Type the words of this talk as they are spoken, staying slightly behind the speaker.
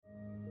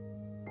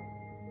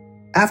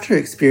After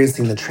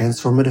experiencing the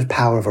transformative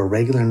power of a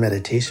regular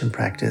meditation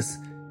practice,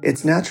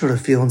 it's natural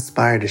to feel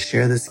inspired to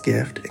share this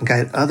gift and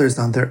guide others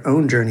on their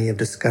own journey of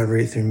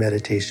discovery through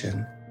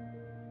meditation.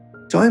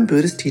 Join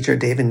Buddhist teacher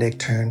David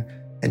Nichtern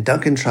and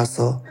Duncan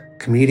Trussell,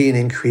 comedian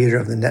and creator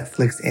of the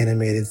Netflix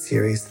animated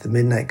series The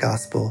Midnight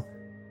Gospel,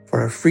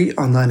 for a free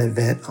online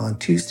event on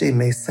Tuesday,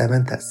 May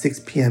 7th at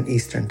 6 p.m.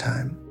 Eastern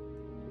Time.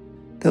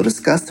 They'll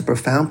discuss the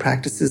profound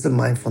practices of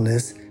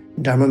mindfulness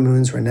in Dharma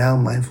Moon's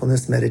renowned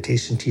mindfulness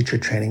meditation teacher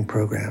training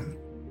program.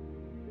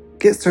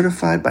 Get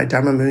certified by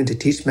Dharma Moon to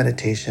teach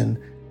meditation,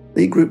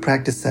 lead group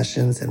practice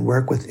sessions, and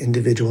work with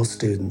individual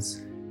students.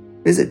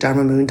 Visit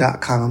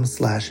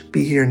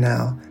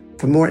dharmamoon.com/beherenow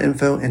for more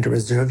info and to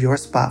reserve your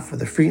spot for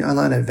the free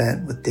online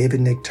event with David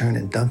Nichtern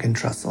and Duncan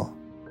Trussell.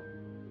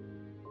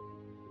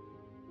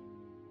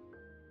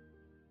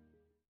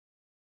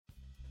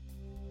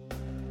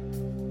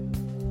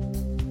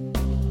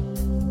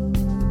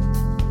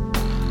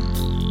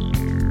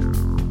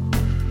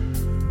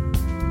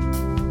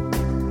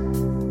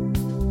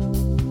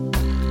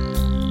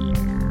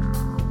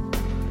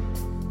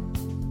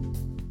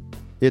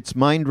 It's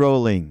mind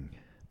rolling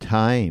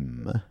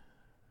time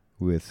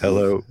with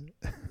hello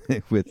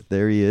with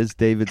there he is,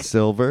 David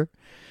Silver,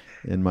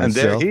 and myself.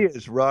 And there he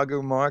is,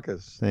 Raghu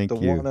Marcus, Thank the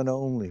you. one and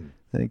only.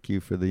 Thank you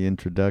for the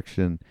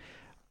introduction.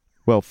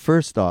 Well,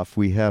 first off,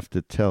 we have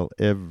to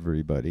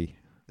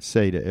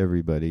say to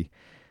everybody,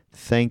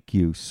 thank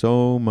you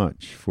so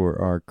much for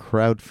our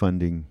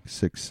crowdfunding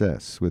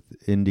success with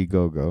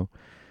Indiegogo.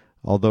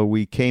 Although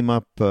we came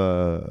up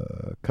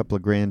a couple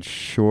of grand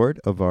short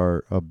of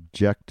our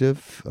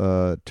objective,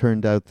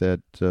 turned out that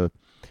a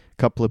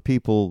couple of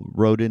people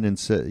wrote in and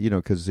said,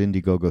 because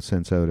Indiegogo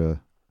sends out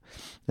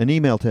an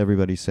email to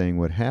everybody saying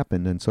what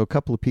happened. And so a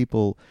couple of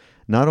people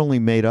not only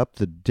made up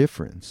the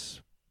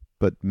difference,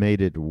 but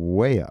made it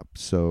way up.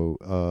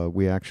 So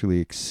we actually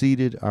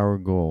exceeded our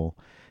goal,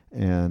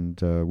 and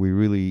we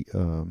really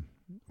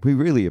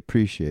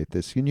appreciate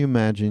this. Can you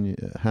imagine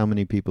how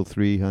many people,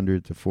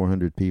 300 to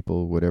 400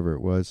 people, whatever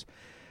it was,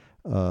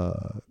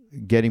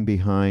 getting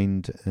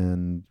behind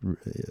and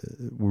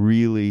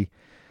really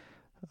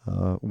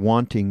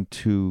wanting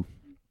to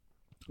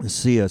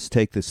see us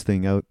take this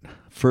thing out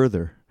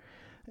further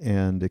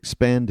and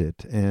expand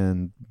it.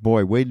 And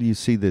boy, wait till you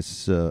see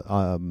this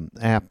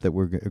app that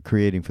we're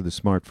creating for the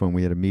smartphone.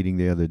 We had a meeting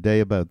the other day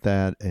about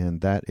that,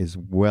 and that is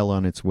well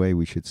on its way.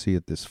 We should see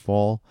it this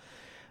fall.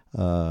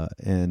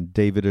 And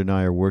David and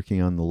I are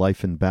working on the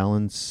Life in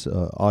Balance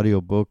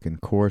audiobook and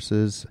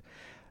courses,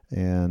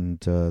 and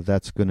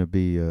that's going to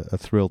be a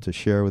thrill to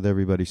share with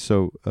everybody.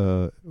 So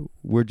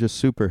we're just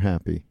super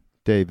happy.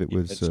 Dave, it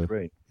was... It's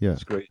great. Yeah.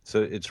 It's great.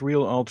 So it's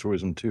real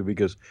altruism, too,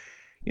 because,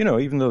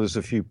 even though there's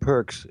a few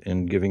perks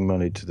in giving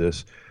money to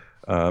this,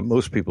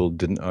 most people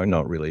are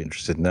not really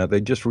interested in that.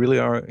 They just really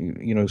are,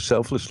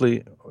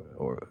 selflessly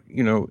or,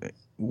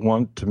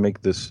 want to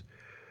make this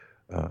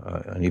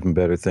an even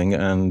better thing,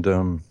 and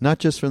not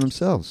just for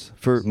themselves,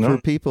 for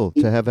people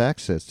to have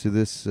access to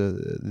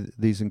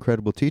these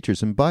incredible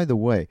teachers. And by the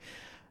way,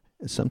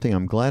 something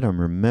I'm glad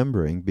I'm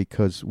remembering,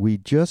 because we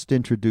just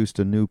introduced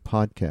a new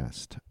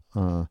podcast,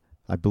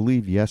 I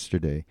believe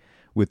yesterday,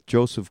 with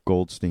Joseph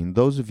Goldstein.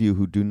 Those of you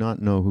who do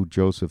not know who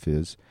Joseph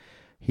is,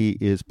 he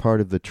is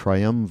part of the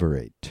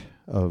triumvirate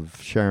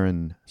of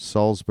Sharon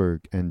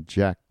Salzberg and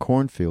Jack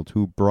Kornfield,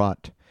 who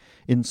brought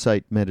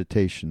insight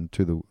meditation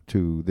to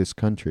this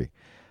country.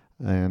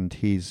 And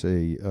he's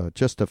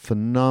just a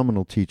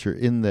phenomenal teacher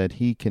in that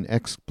he can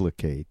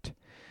explicate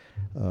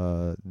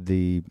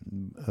the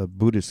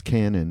Buddhist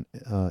canon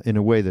in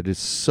a way that is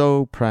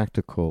so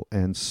practical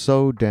and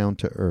so down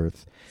to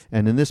earth.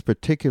 And in this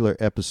particular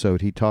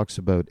episode, he talks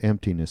about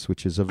emptiness,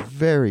 which is a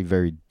very,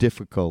 very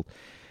difficult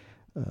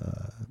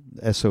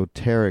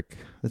esoteric.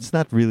 It's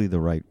not really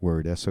the right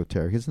word,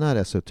 esoteric. It's not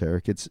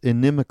esoteric. It's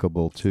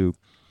inimical to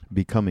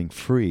becoming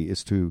free,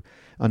 is to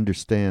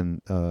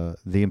understand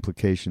the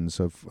implications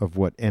of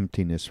what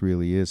emptiness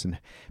really is.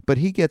 But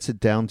he gets it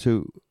down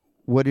to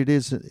what it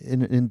is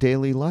in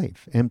daily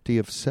life: empty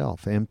of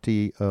self,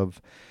 empty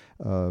of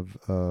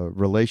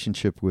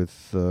relationship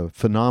with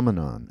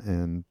phenomenon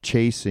and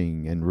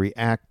chasing and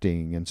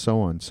reacting and so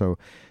on. So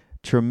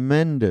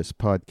tremendous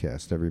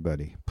podcast,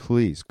 everybody.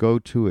 Please go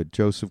to it.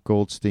 Joseph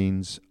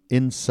Goldstein's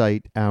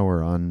Insight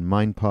Hour on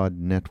MindPod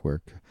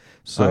Network.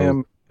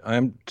 So I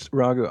am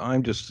Raghu.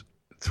 I'm just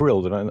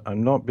thrilled, and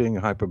I'm not being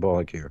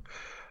hyperbolic here.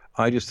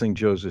 I just think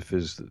Joseph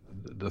is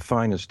the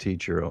finest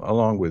teacher,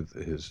 along with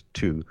his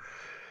two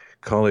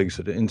colleagues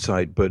at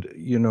Insight. But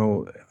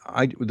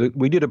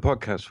we did a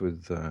podcast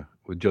with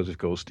Joseph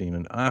Goldstein,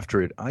 and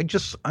after it, I'm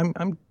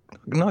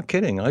not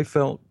kidding. I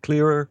felt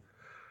clearer,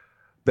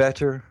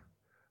 better,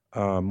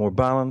 more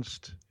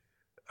balanced,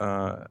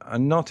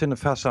 and not in a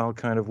facile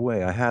kind of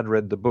way. I had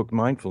read the book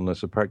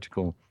Mindfulness: A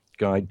Practical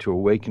Guide to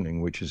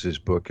Awakening, which is his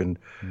book, and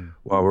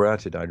while we're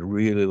at it, I'd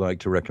really like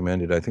to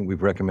recommend it. I think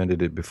we've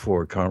recommended it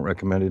before. Can't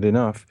recommend it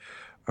enough.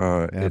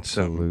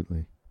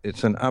 Absolutely.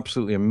 It's an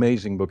absolutely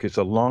amazing book. It's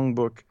a long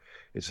book.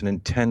 It's an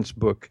intense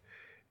book.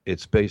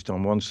 It's based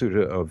on one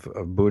sutta of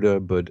Buddha,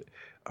 but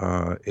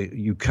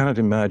you cannot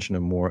imagine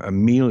a more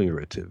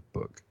ameliorative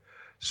book.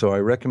 So I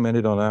recommend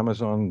it on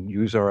Amazon.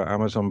 Use our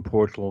Amazon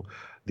portal.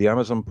 The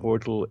Amazon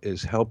portal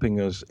is helping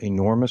us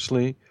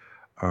enormously.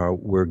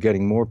 We're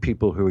getting more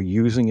people who are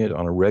using it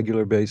on a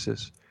regular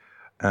basis,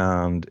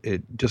 and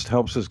it just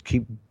helps us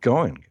keep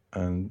going.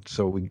 And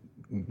so we're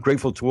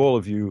grateful to all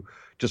of you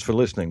just for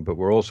listening, but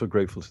we're also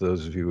grateful to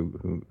those of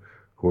you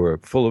who are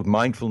full of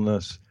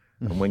mindfulness.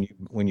 And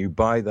when you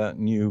buy that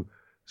new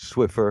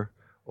Swiffer,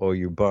 or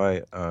you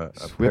buy a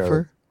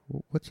Swiffer?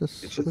 What's a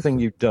Swiffer? It's a thing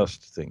you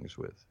dust things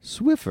with.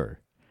 Swiffer?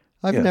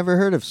 I've never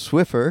heard of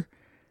Swiffer.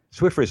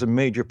 Swiffer is a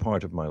major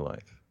part of my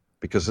life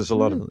because there's a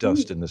lot of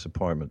dust in this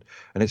apartment.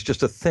 And it's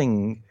just a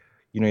thing,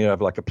 you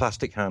have like a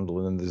plastic handle,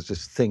 and then there's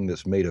this thing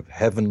that's made of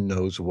heaven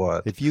knows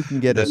what. If you can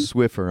get a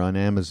Swiffer on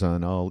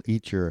Amazon, I'll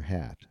eat your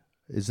hat.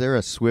 Is there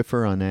a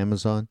Swiffer on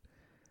Amazon?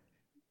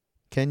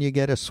 Can you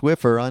get a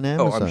Swiffer on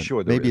Amazon? Oh, I'm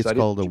sure there Maybe is. It's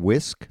called a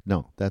whisk?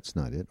 No, that's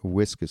not it. A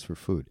whisk is for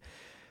food.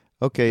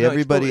 Okay, No,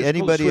 everybody,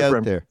 anybody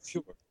out there,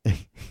 Sure.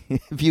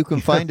 if you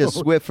can find a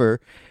Swiffer,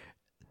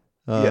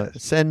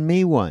 Yes. send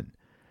me one.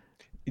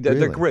 They're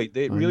Really? great.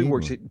 It I really need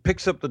works. one. It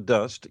picks up the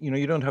dust.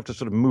 You don't have to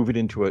sort of move it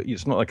into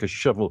it's not like a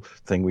shovel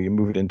thing where you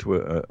move it into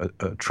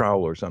a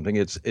trowel or something.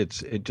 It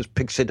just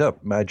picks it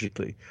up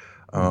magically.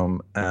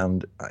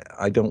 And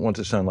I don't want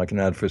to sound like an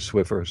ad for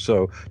Swiffer.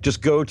 So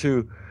just go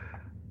to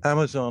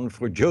Amazon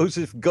for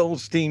Joseph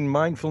Goldstein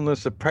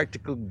Mindfulness, a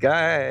Practical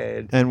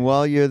Guide. And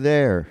while you're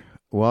there,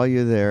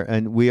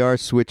 and we are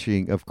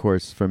switching, of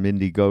course, from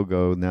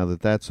Indiegogo now that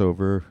that's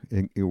over,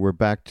 we're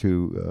back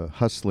to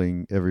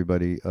hustling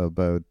everybody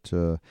about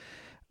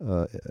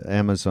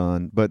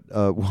Amazon. But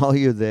while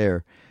you're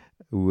there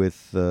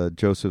with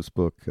Joseph's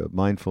book,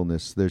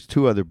 Mindfulness, there's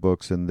two other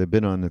books, and they've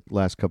been on the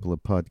last couple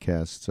of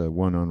podcasts,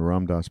 one on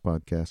Ram Dass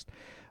podcast.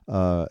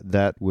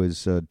 That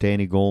was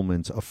Danny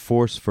Goleman's A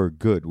Force for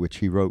Good, which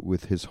he wrote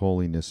with His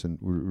Holiness, and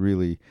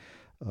really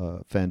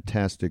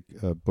fantastic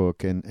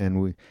book.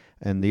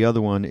 And the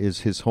other one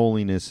is His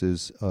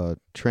Holiness's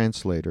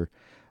translator,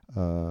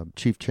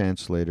 chief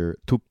translator,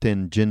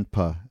 Thupten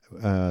Jinpa.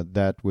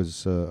 That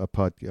was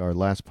our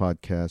last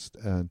podcast,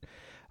 and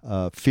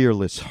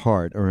Fearless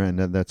Heart, and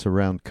that's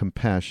around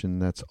compassion.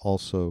 That's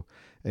also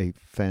a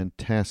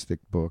fantastic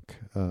book,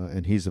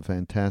 and he's a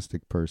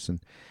fantastic person.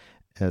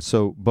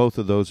 So both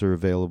of those are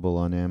available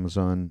on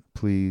Amazon.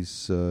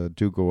 Please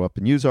do go up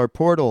and use our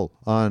portal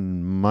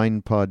on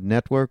MindPod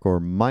Network, or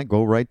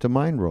go right to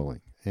Mindrolling.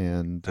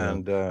 And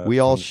we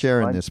all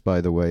share in this, by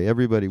the way.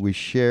 Everybody, we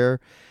share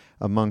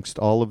amongst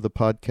all of the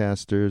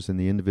podcasters and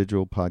the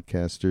individual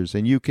podcasters.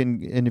 And you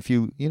can, and if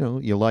you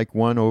like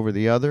one over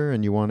the other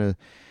and you want to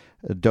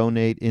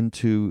donate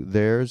into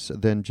theirs,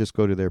 then just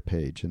go to their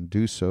page and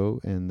do so.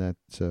 And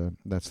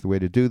that's the way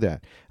to do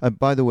that.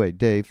 By the way,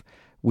 Dave,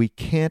 we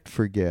can't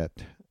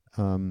forget,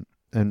 and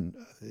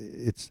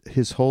it's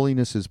His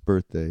Holiness's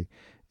birthday.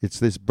 It's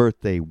this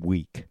birthday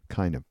week,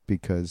 kind of,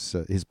 because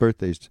his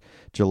birthday is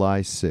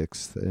July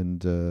 6th,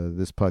 and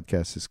this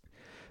podcast is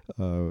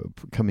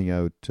coming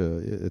out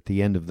at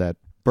the end of that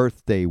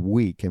birthday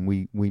week, and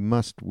we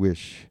must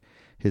wish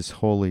His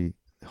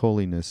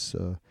Holiness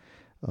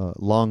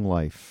long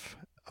life,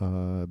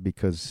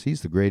 because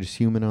he's the greatest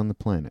human on the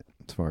planet,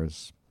 as far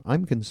as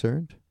I'm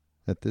concerned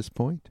at this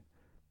point.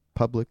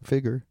 Public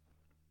figure.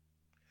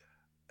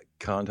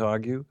 Can't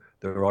argue.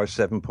 There are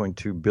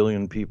 7.2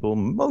 billion people,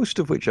 most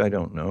of which I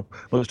don't know,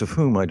 most of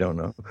whom I don't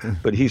know.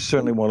 But he's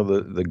certainly one of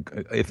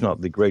the if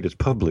not the greatest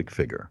public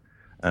figure,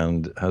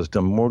 and has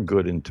done more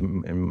good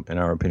in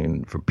our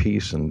opinion, for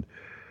peace and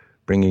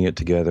bringing it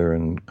together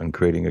and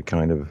creating a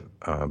kind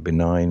of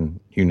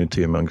benign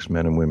unity amongst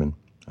men and women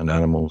and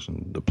animals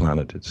and the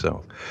planet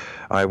itself.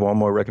 I have one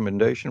more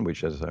recommendation,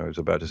 which, as I was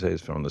about to say,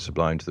 is From the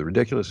Sublime to the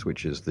Ridiculous,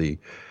 which is the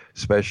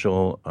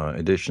special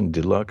edition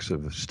deluxe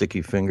of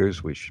Sticky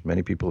Fingers, which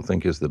many people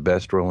think is the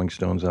best Rolling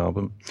Stones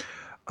album.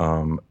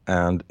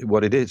 And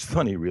what it is,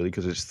 funny really,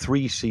 because it's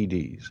 3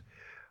 CDs.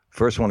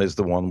 First one is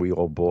the one we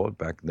all bought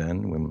back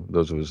then, when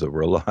those of us that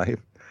were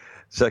alive.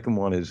 Second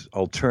one is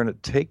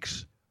alternate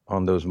takes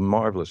on those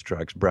marvelous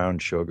tracks, Brown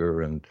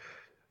Sugar and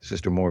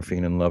Sister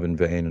Morphine and Love in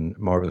Vain, and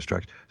marvelous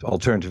tracks.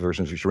 Alternative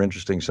versions which are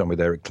interesting, some with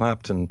Eric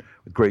Clapton,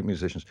 with great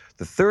musicians.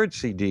 The third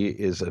CD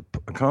is a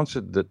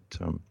concert that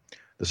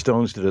the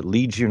Stones did at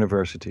Leeds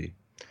University.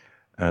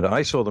 And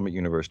I saw them at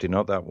university,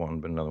 not that one,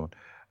 but another one.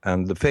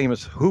 And the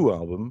famous Who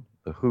album,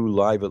 the Who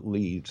Live at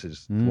Leeds,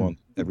 is the one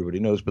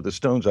everybody knows. But the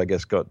Stones, I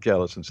guess, got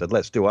jealous and said,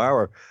 let's do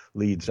our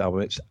Leeds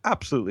album. It's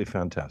absolutely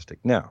fantastic.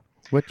 Now,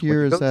 what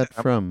year is that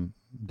from,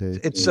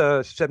 Dave? It's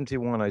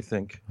 71, I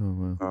think.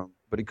 Oh, wow.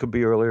 But it could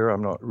be earlier.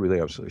 I'm not really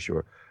absolutely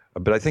sure.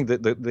 But I think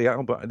that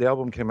the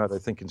album came out, I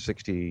think, in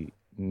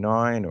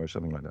 69 or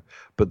something like that.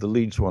 But the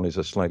Leeds one is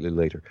a slightly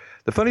later.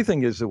 The funny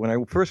thing is that when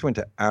I first went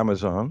to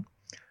Amazon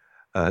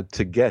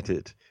to get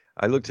it,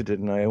 I looked at it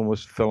and I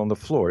almost fell on the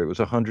floor. It was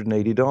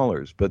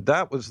 $180. But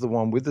that was the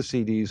one with the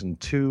CDs and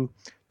 2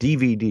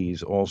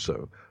 DVDs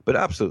also. But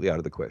absolutely out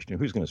of the question.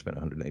 Who's going to spend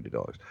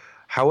 $180?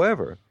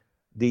 However,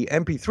 The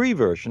MP3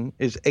 version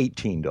is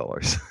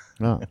 $18.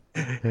 Oh,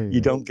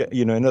 You don't get,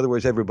 in other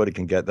words, everybody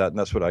can get that, and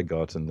that's what I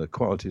got, and the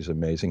quality is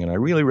amazing, and I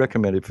really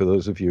recommend it for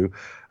those of you.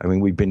 I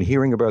mean, we've been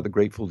hearing about the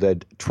Grateful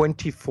Dead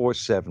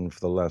 24/7 for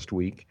the last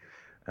week,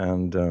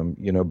 and,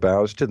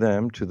 bows to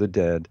them, to the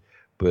dead,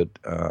 but,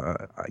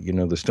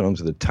 the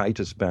Stones are the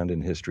tightest band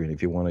in history, and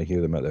if you want to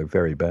hear them at their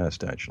very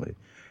best, actually,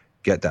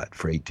 get that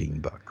for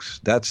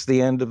 $18. That's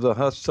the end of the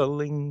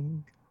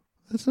hustling.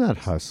 That's not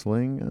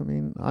hustling. I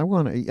mean, I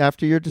want to,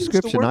 after your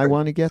description, I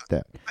want to get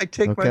that. I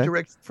take my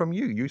direction from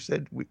you. You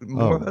said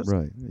more hustling.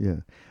 Right,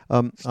 yeah.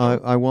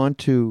 I want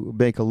to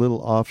make a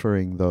little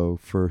offering, though,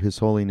 for His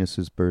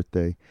Holiness's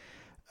birthday.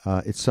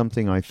 It's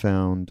something I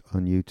found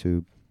on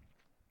YouTube,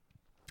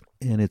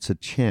 and it's a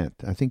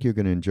chant. I think you're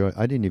going to enjoy.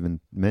 I didn't even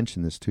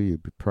mention this to you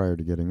prior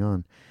to getting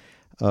on.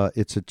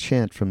 It's a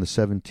chant from the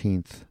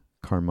 17th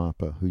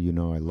Karmapa, who you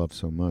know I love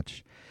so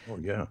much. Oh,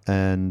 yeah.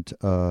 And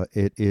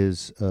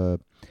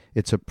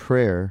it's a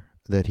prayer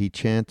that he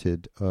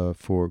chanted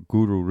for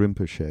Guru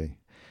Rinpoche.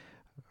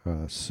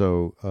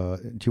 Do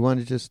you want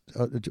to just,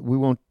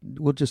 we'll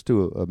just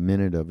do a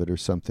minute of it or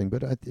something,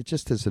 but it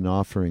just as an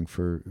offering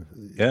for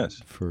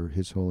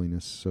His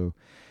Holiness. So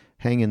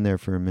hang in there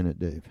for a minute,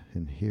 Dave,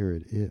 and here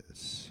it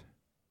is.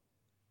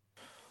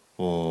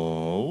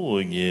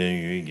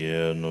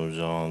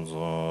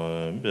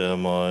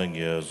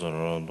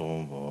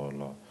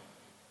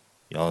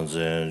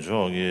 Yanzen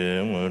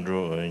chogi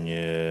ngudru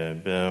nye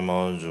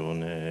bema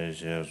june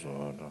she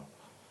sora.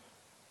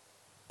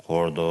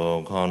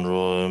 Kordo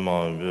kandru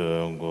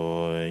mambu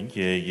go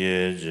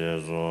ye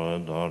jesu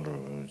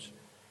daruj.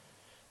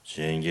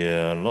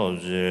 Chinge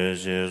lobji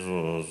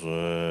jesu su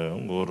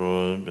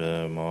guru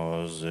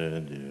bema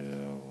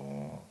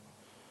zediyo.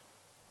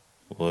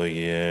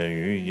 Oye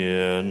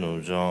yuge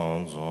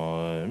nujang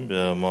zon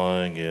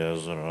bema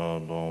gezra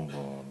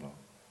dombo.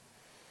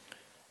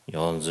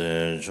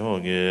 Yanzen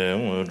chogi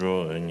ngudru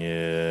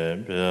nye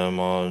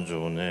bema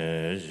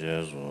june she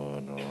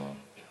sora.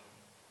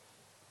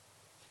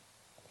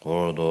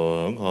 Kordo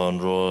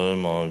kandru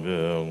mambu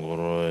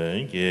guru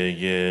ye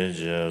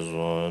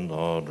jesu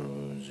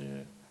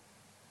daruji.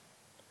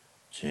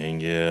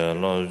 Chinge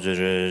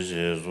labjire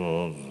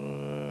jesu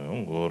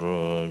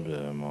guru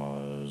bema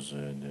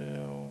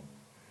zedeo.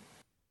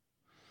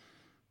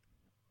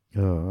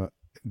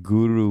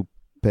 Guru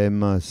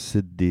Pema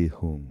Siddhi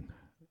Hung.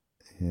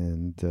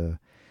 And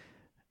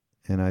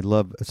I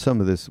love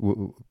some of this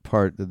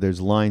part.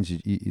 There's lines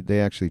they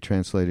actually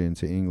translate it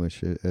into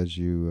English as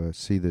you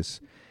see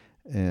this,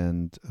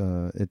 and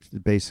it's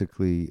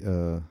basically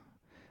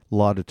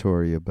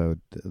laudatory about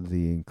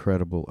the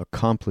incredible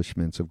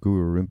accomplishments of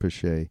Guru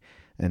Rinpoche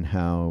and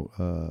how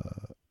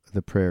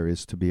the prayer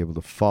is to be able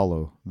to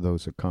follow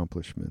those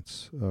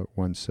accomplishments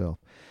oneself.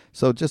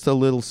 So just a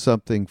little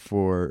something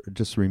for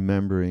just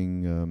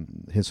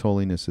remembering His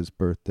Holiness's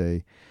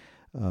birthday.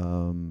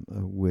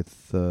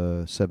 With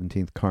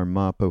 17th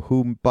Karmapa,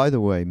 whom, by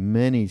the way,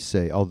 many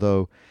say,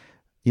 although,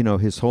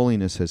 His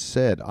Holiness has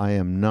said, I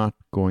am not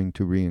going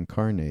to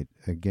reincarnate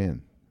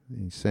again.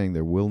 He's saying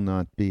there will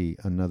not be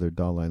another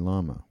Dalai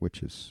Lama,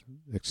 which is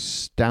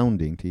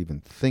astounding to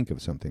even think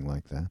of something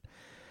like that.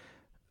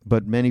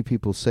 But many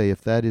people say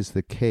if that is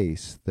the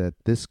case, that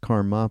this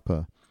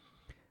Karmapa,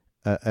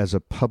 as a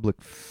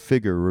public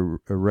figure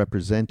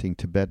representing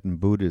Tibetan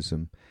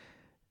Buddhism,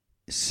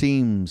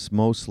 seems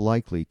most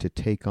likely to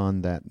take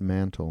on that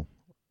mantle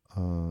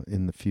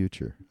in the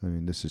future. I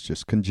mean, this is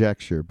just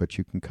conjecture, but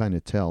you can kind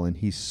of tell. And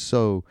he's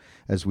so,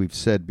 as we've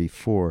said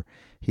before,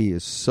 he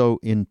is so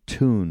in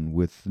tune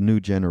with new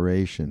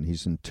generation.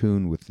 He's in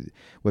tune with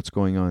what's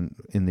going on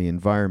in the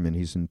environment.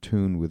 He's in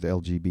tune with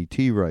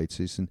LGBT rights.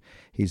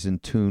 He's in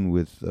tune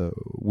with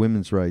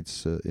women's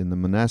rights in the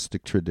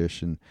monastic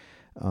tradition.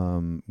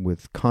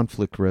 With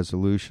conflict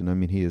resolution. I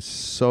mean, he is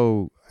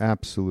so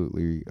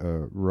absolutely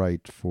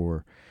right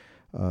for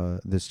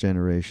this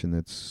generation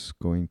that's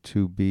going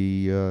to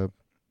be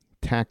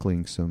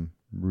tackling some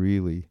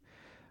really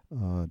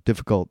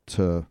difficult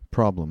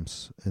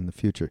problems in the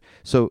future.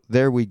 So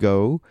there we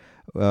go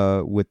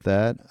with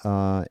that.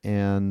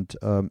 And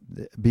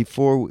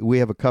before we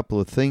have a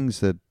couple of things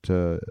that,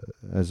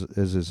 as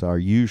is our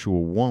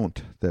usual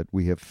wont, that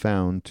we have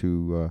found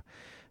to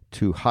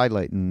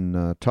highlight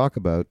and talk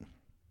about.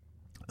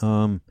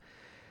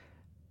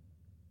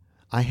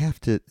 I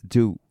have to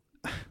do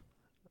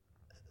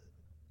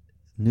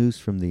news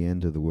from the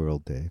end of the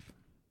world, Dave.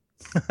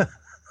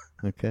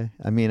 Okay?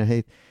 I mean, I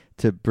hate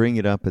to bring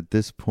it up at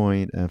this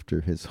point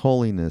after His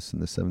Holiness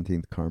and the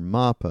 17th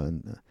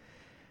Karmapa,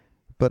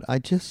 but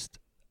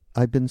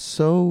I've been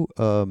so,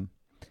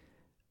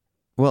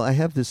 I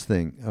have this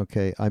thing,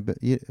 okay? I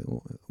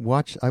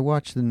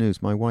watch the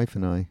news. My wife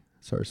and I,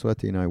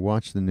 Saraswati and I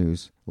watched the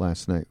news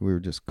last night. We were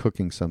just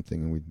cooking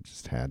something, and we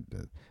just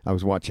had. I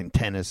was watching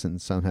tennis,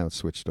 and somehow it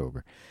switched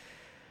over.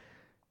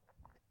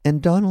 And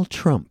Donald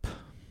Trump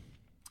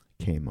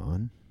came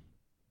on,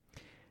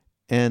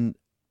 and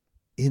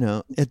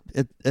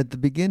at the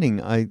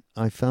beginning, I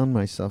found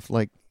myself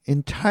like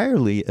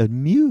entirely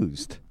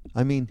amused.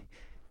 I mean,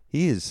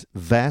 he is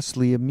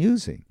vastly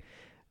amusing.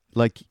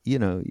 Like,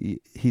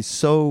 he's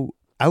so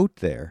out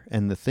there,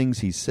 and the things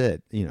he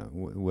said,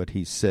 what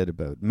he said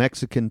about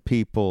Mexican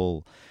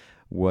people,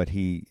 what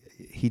he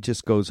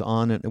just goes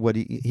on, and what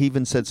he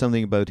even said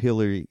something about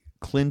Hillary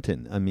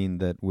Clinton. I mean,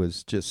 that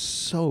was just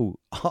so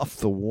off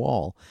the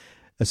wall,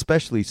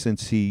 especially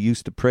since he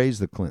used to praise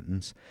the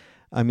Clintons.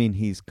 I mean,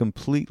 he's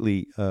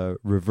completely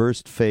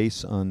reversed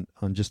face on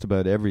just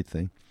about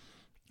everything.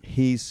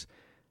 He's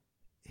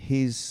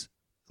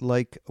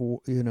like,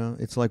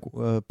 it's like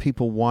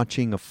people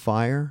watching a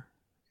fire.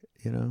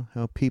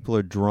 How people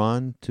are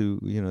drawn to,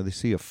 they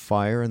see a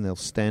fire and they'll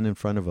stand in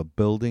front of a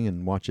building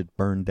and watch it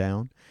burn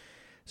down.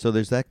 So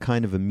there's that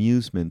kind of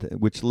amusement,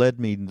 which led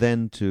me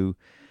then to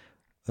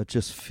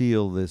just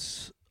feel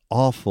this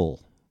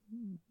awful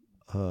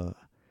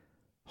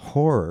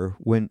horror,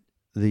 when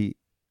the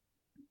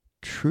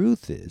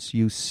truth is,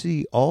 you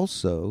see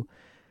also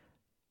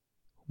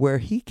where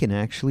he can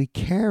actually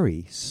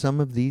carry some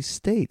of these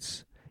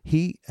states.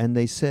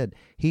 They said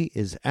he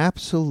is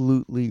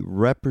absolutely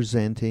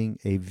representing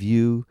a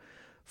view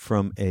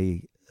from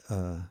a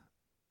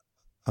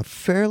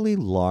fairly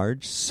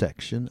large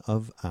section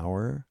of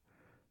our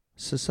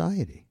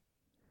society.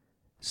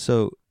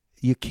 So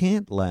you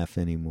can't laugh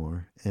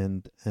anymore,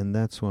 and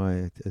that's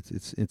why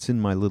it's in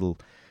my little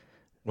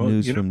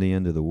news from the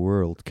end of the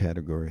world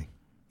category.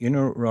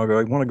 Raghu,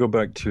 I want to go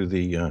back to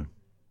the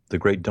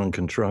great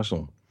Duncan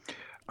Trussell.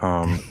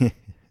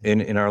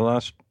 In our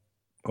last,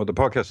 the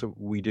podcast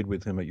that we did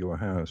with him at your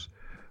house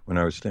when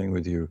I was staying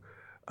with you,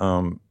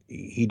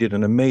 he did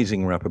an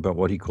amazing rap about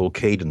what he called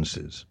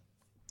cadences.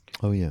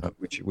 Oh yeah,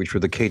 which were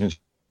the cadences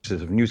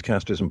of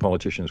newscasters and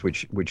politicians,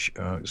 which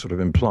sort of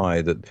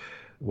imply that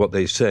what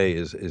they say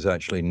is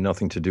actually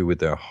nothing to do with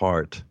their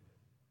heart,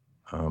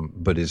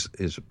 but is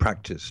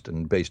practiced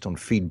and based on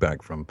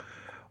feedback from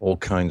all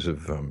kinds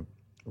of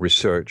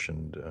research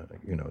and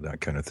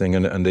that kind of thing,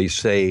 and they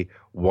say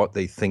what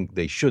they think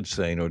they should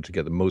say in order to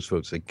get the most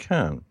votes they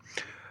can.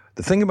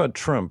 The thing about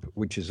Trump,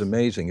 which is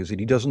amazing, is that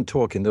he doesn't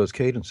talk in those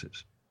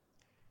cadences.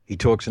 He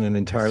talks in an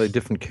entirely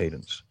different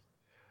cadence,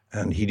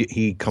 and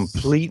he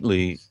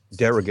completely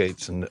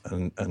derogates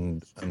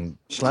and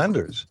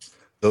slanders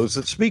those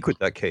that speak with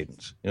that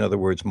cadence. In other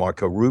words,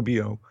 Marco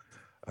Rubio,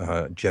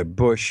 Jeb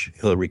Bush,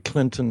 Hillary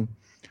Clinton,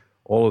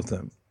 all of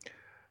them.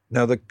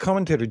 Now, the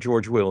commentator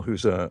George Will,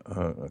 who's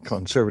a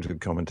conservative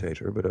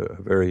commentator, but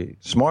a very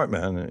smart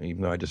man,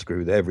 even though I disagree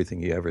with everything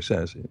he ever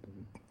says,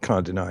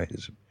 can't deny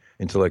his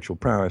intellectual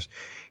prowess,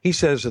 he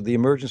says that the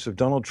emergence of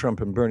Donald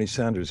Trump and Bernie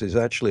Sanders is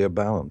actually a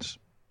balance,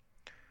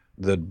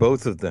 that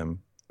both of them,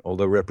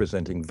 although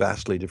representing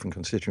vastly different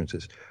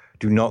constituencies,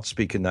 do not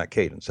speak in that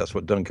cadence. That's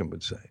what Duncan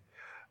would say,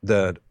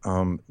 that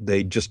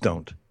they just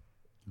don't.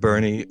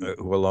 Bernie,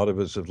 who a lot of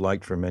us have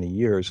liked for many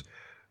years,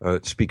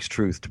 speaks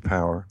truth to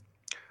power.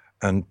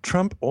 And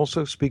Trump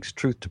also speaks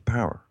truth to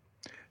power.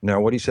 Now,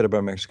 what he said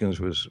about Mexicans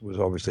was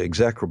obviously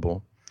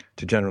execrable.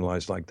 To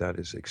generalize like that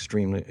is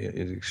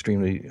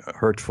extremely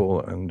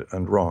hurtful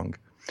and wrong.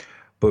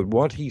 But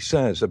what he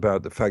says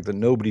about the fact that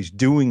nobody's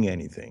doing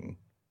anything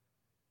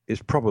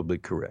is probably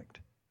correct.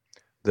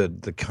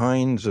 That the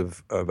kinds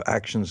of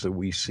actions that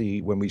we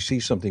see when we see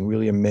something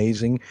really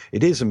amazing,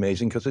 it is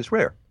amazing because it's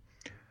rare.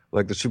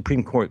 Like the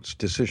Supreme Court's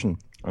decision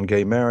on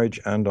gay marriage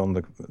and on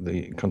the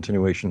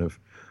continuation of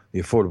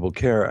the Affordable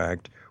Care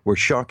Act were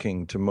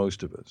shocking to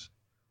most of us.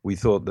 We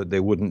thought that they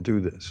wouldn't do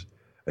this,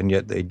 and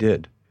yet they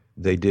did.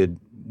 They did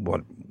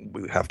what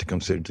we have to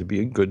consider to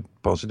be a good,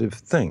 positive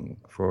thing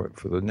for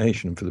the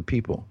nation and for the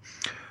people.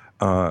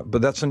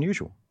 But that's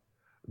unusual.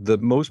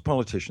 That most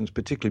politicians,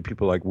 particularly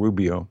people like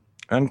Rubio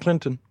and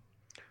Clinton,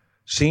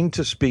 seem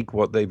to speak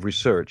what they've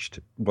researched,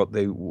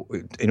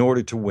 in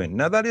order to win.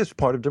 Now, that is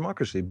part of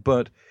democracy,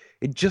 but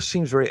it just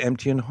seems very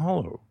empty and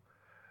hollow.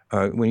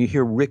 When you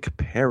hear Rick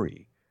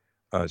Perry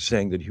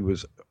saying that he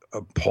was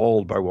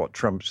appalled by what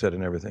Trump said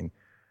and everything,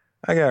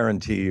 I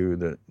guarantee you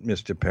that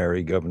Mr.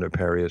 Perry, Governor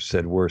Perry, has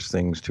said worse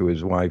things to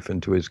his wife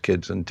and to his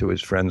kids and to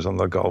his friends on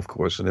the golf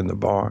course and in the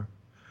bar.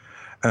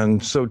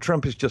 And so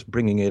Trump is just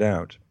bringing it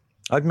out.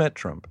 I've met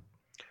Trump.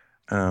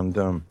 And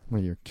well,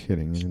 you're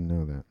kidding. You didn't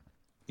know that.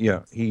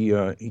 Yeah,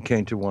 he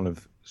came to one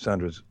of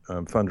Sandra's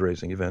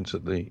fundraising events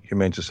at the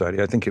Humane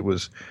Society. I think it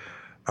was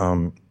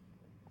Animal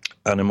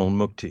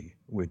Mukti,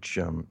 which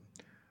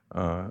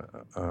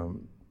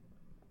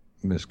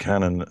Ms.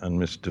 Cannon and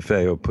Ms.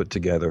 DeFeo put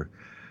together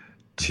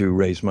to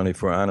raise money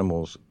for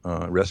animals,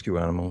 rescue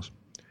animals.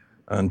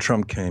 And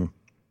Trump came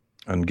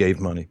and gave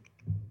money.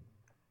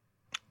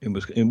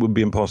 It would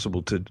be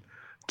impossible to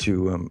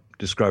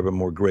describe a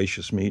more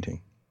gracious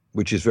meeting,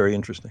 which is very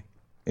interesting.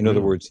 In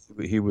other words,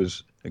 he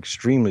was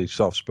extremely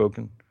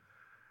soft-spoken,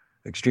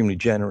 extremely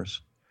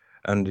generous.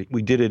 And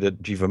we did it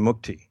at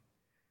Jivamukti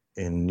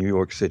in New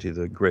York City,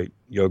 the great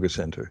yoga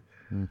center.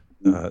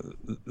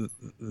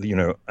 And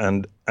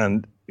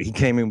he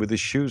came in with his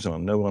shoes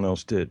on. No one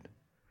else did.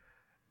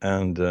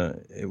 And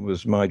it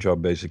was my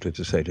job basically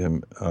to say to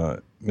him,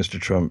 Mr.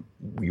 Trump,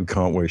 you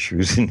can't wear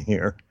shoes in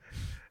here.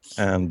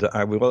 And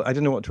I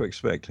didn't know what to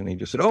expect. And he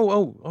just said,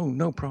 oh,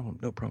 no problem,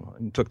 no problem.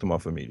 And took them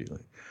off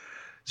immediately.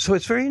 So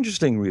it's very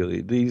interesting,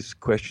 really, these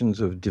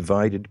questions of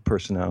divided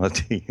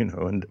personality,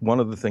 And one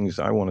of the things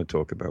I want to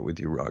talk about with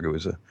you, Raghu,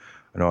 is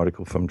an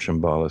article from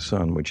Shambhala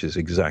Sun, which is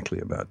exactly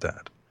about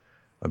that,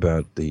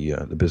 about the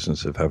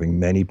business of having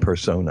many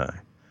personae,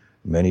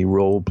 many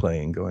role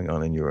playing going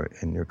on in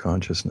your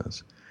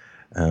consciousness,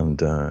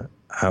 and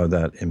how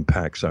that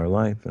impacts our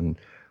life, and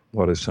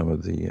what are some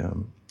of the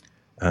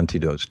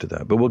antidotes to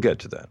that. But we'll get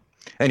to that.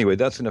 Anyway,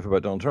 that's enough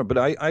about Donald Trump. But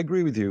I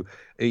agree with you.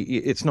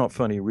 It's not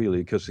funny, really,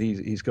 because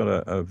he's got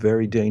a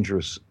very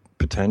dangerous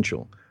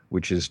potential,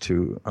 which is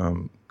to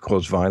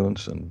cause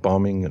violence and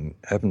bombing and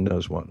heaven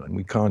knows what. And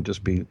we can't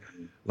just be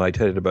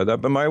lightheaded about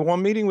that. But my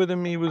one meeting with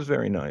him, he was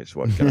very nice.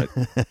 What can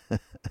I?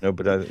 No,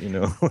 but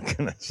what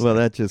can I say? Well,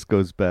 that just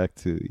goes back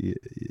to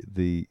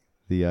the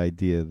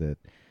idea that,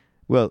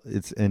 well,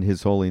 and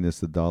His Holiness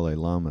the Dalai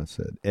Lama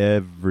said,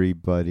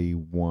 everybody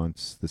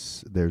wants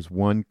this. There's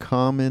one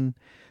common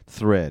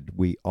thread.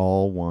 We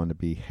all want to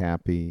be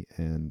happy,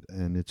 and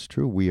it's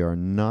true. We are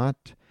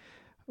not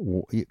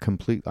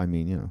complete. I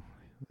mean,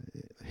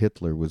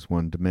 Hitler was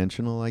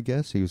one-dimensional, I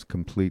guess. He was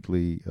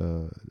completely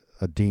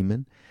a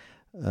demon,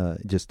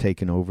 just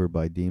taken over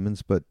by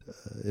demons. But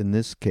in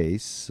this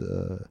case,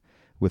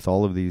 with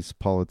all of these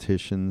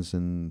politicians,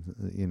 and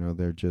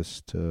they're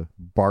just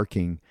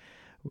barking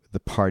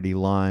the party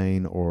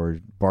line or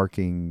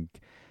barking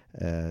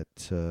at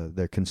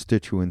their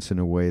constituents in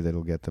a way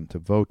that'll get them to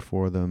vote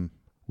for them,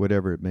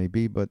 whatever it may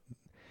be. But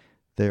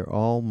they're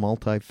all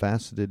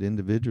multifaceted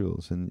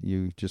individuals, and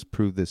you just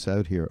prove this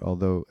out here.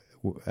 Although,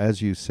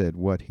 as you said,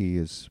 what he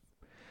is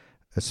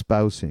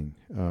espousing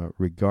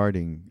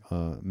regarding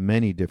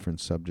many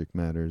different subject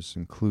matters,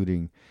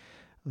 including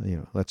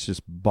let's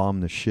just bomb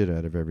the shit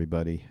out of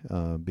everybody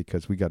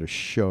because we got to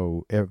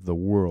show the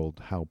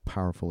world how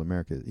powerful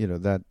America is.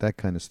 That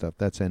kind of stuff.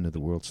 That's end of the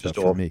world stuff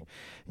for me.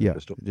 Yeah,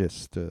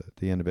 just the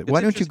end of it.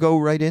 Why don't you go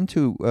right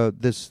into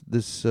this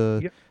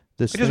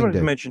I just wanted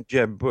to mention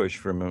Jeb Bush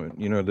for a moment.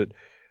 That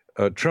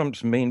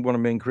Trump's one of the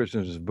main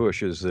criticisms of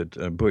Bush is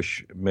that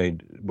Bush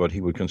made what he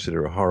would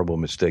consider a horrible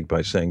mistake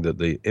by saying that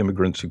the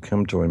immigrants who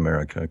come to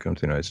America, come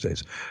to the United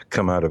States,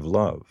 come out of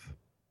love.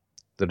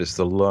 That it's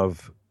the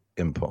love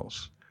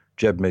impulse.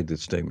 Jeb made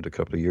this statement a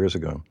couple of years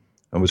ago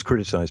and was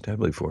criticized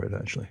heavily for it,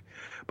 actually.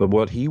 But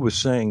what he was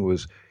saying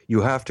was,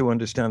 you have to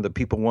understand that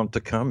people want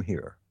to come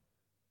here.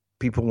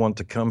 People want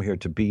to come here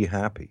to be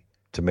happy,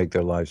 to make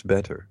their lives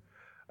better.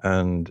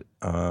 And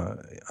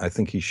I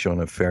think he's shown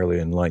a fairly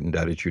enlightened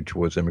attitude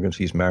towards immigrants.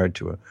 He's married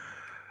to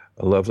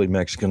a lovely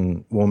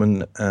Mexican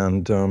woman.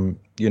 And,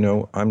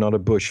 I'm not a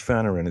Bush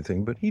fan or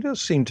anything, but he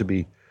does seem to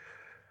be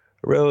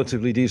a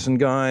relatively decent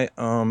guy.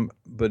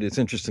 But it's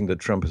interesting that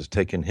Trump has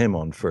taken him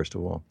on, first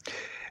of all.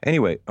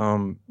 Anyway,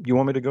 you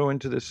want me to go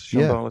into this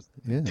Shambhala?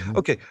 Yeah.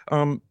 Okay.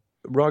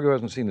 Raghu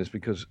hasn't seen this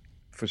because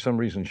for some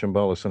reason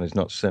Shambhala Sun is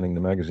not sending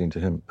the magazine to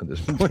him at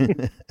this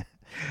point.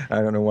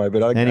 I don't know why,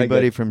 but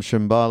anybody from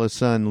Shambhala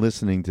Sun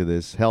listening to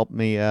this, help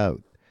me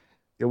out.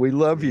 Yeah, we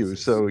love you.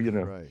 So,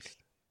 Christ.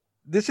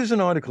 This is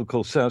an article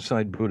called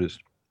Southside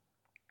Buddhist,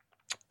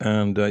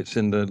 and it's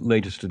in the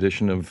latest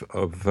edition of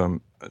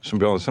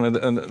Shambhala Sun.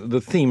 And the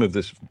theme of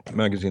this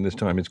magazine this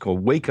time is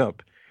called "Wake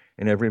Up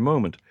in Every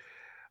Moment."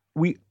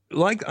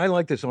 I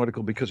like this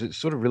article because it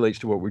sort of relates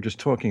to what we're just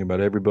talking about.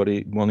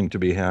 Everybody wanting to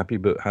be happy,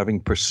 but having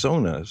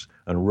personas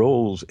and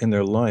roles in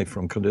their life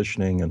from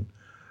conditioning and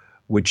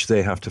which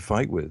they have to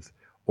fight with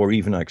or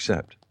even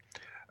accept.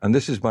 And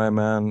this is by a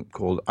man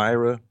called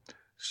Ira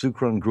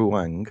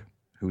Sukron-Gruang,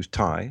 who's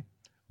Thai,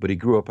 but he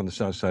grew up on the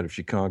south side of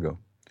Chicago.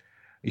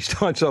 He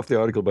starts off the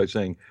article by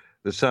saying,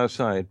 the south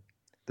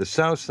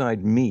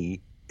side me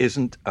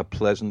isn't a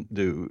pleasant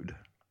dude.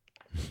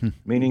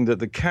 Meaning that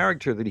the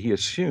character that he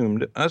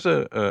assumed as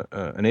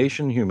an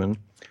Asian human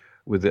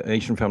with an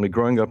Asian family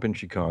growing up in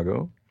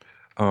Chicago,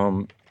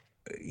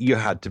 you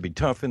had to be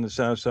tough in the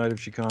south side of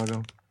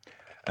Chicago.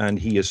 And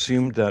he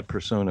assumed that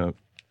persona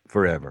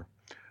forever.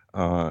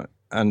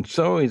 And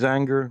so he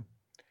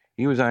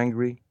was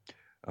angry,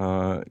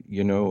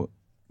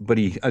 but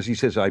as he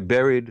says, I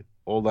buried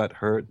all that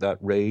hurt, that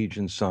rage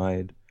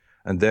inside,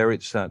 and there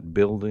it sat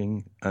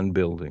building and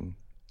building.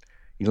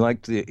 He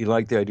liked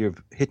the idea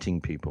of hitting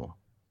people.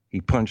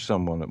 He punched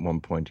someone at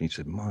one point, and he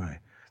said, my,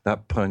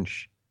 that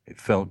punch, it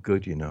felt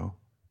good,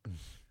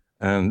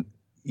 And,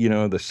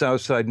 the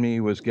South Side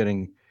me was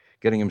getting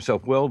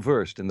himself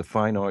well-versed in the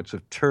fine arts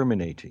of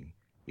terminating,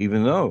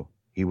 even though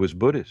he was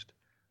Buddhist.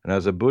 And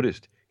as a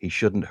Buddhist, he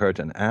shouldn't hurt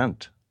an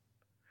ant.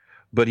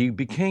 But he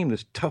became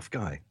this tough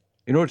guy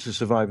in order to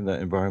survive in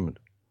that environment.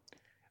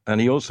 And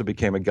he also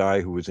became a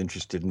guy who was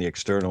interested in the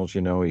externals.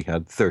 He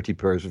had 30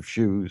 pairs of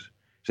shoes.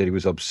 Said he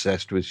was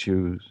obsessed with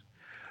shoes.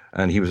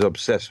 And he was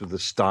obsessed with the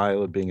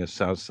style of being a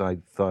South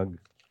Side thug.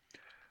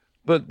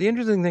 But the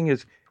interesting thing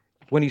is,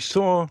 when he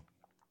saw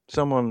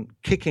someone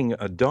kicking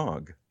a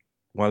dog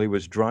while he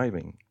was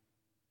driving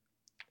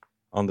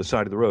on the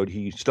side of the road,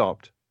 he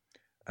stopped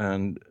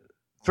and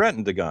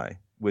threatened the guy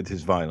with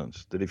his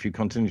violence, that if you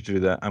continue to do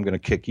that, I'm going to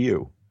kick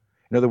you.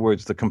 In other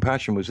words, the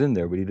compassion was in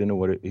there, but he didn't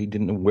know he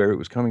didn't know where it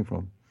was coming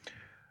from.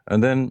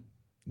 And then,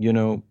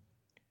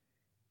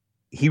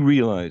 he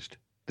realized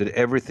that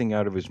everything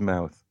out of his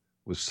mouth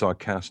was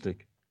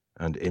sarcastic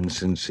and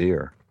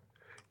insincere.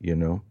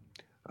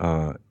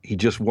 He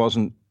just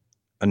wasn't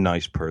a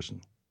nice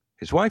person.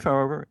 His wife,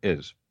 however,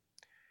 is.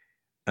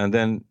 And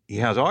then he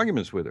has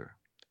arguments with her,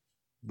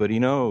 but he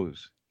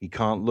knows he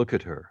can't look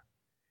at her.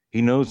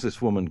 He knows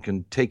this woman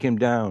can take him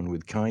down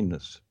with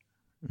kindness.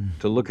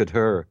 To look at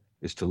her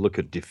is to look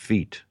at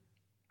defeat.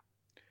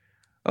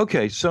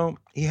 Okay, so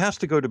he has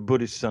to go to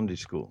Buddhist Sunday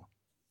school.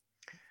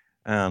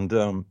 And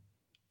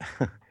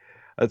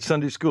at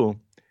Sunday school,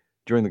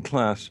 during the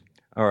class,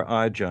 our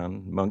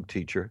Ajahn, monk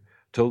teacher,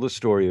 told the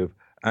story of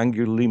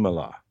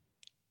Angulimala.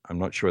 I'm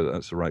not sure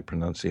that's the right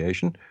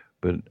pronunciation,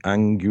 but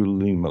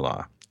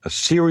Angulimala, a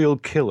serial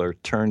killer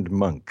turned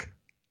monk.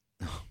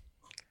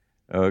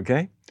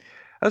 Okay?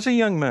 As a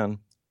young man,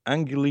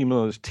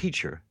 Angulimala's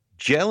teacher,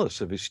 jealous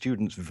of his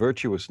student's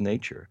virtuous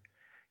nature,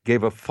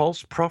 gave a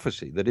false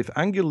prophecy that if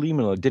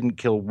Angulimala didn't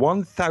kill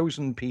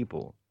 1,000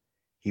 people,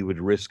 he would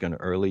risk an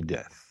early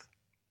death.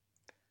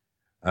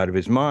 Out of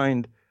his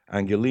mind,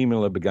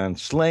 Angulimala began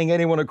slaying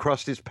anyone who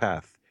crossed his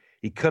path.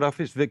 He cut off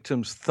his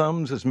victims'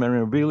 thumbs as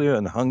memorabilia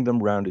and hung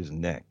them round his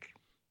neck.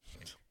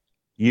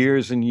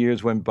 Years and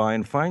years went by,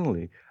 and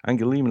finally,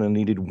 Angulimala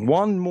needed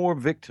one more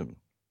victim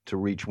to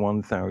reach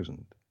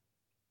 1,000.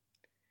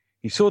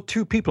 He saw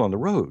two people on the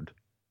road.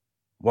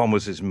 One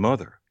was his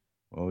mother.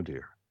 Oh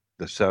dear,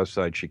 the South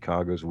Side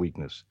Chicago's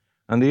weakness.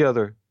 And the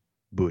other,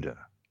 Buddha.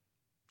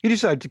 He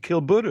decided to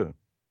kill Buddha.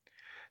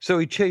 So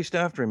he chased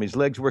after him, his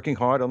legs working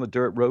hard on the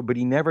dirt road, but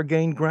he never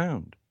gained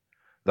ground.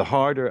 The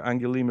harder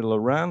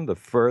Angulimala ran, the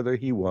further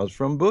he was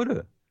from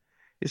Buddha.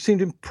 It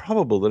seemed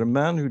improbable that a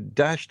man who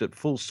dashed at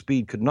full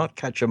speed could not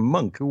catch a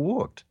monk who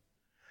walked.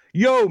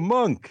 "Yo,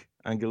 monk,"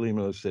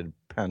 Angulimala said,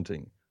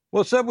 panting.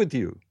 "What's up with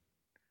you?"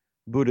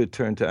 Buddha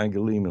turned to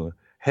Angulimala,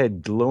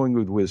 head glowing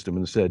with wisdom,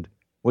 and said,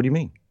 "What do you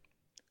mean?"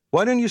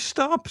 "Why don't you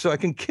stop so I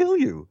can kill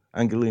you?"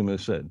 Angulimala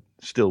said,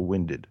 still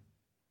winded.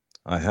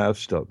 "I have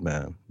stopped,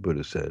 man,"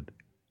 Buddha said.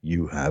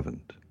 "You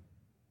haven't."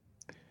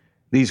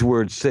 These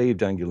words saved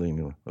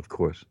Angulimala, of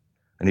course,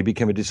 and he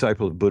became a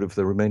disciple of Buddha for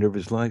the remainder of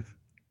his life.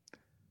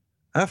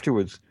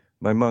 Afterwards,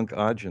 my monk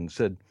Ajahn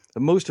said that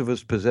most of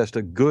us possessed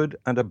a good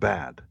and a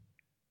bad,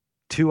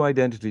 two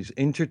identities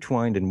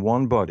intertwined in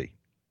one body.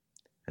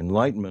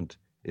 Enlightenment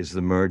is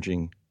the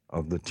merging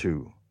of the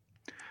two.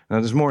 Now,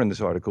 there's more in this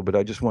article, but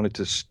I just wanted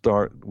to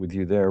start with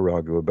you there,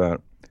 Raghu,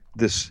 about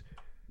this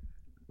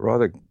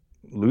rather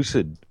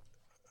lucid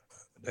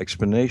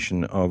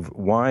explanation of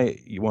why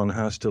one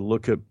has to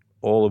look at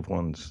all of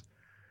one's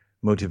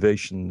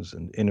motivations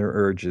and inner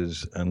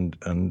urges and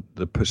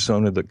the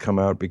persona that come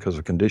out because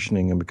of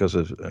conditioning and because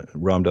of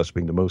Ram Dass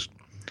being the most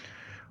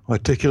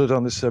articulate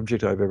on this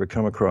subject I've ever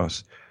come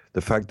across.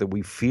 The fact that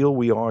we feel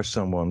we are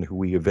someone who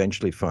we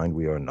eventually find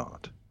we are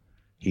not.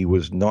 He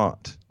was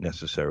not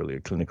necessarily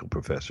a clinical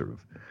professor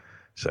of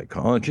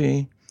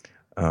psychology.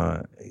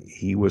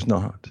 He was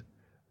not.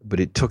 But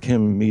it took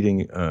him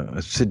meeting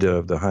a Siddha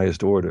of the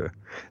highest order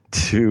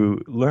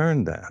to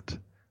learn that.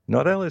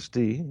 Not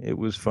LSD. It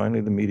was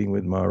finally the meeting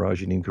with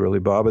Maharaj Neem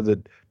Karoli Baba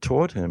that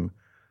taught him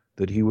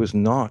that he was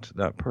not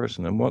that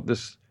person. And what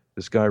this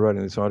guy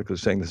writing this article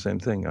is saying the same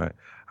thing.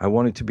 I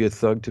wanted to be a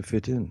thug to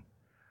fit in.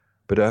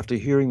 But after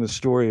hearing the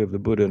story of the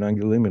Buddha and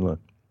Angulimala,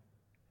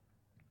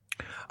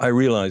 I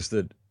realized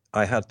that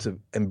I had to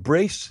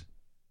embrace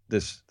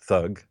this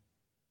thug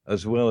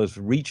as well as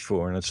reach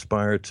for and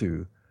aspire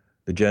to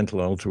the gentle,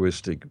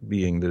 altruistic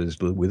being that is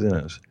within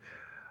us.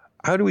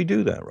 How do we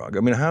do that, Rag? I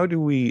mean, how do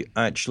we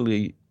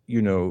actually,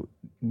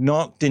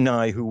 not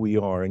deny who we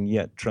are and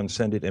yet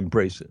transcend it,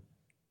 embrace it,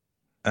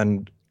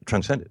 and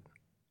transcend it?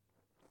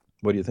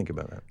 What do you think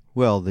about that?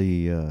 Well,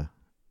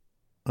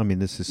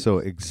 this is so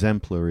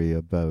exemplary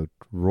about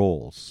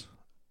roles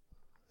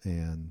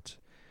and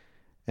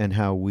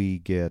how we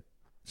get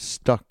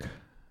stuck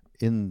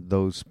in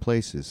those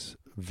places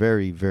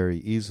very, very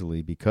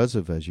easily because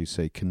of, as you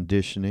say,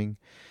 conditioning,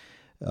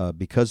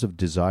 because of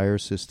desire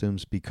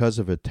systems, because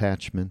of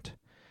attachment.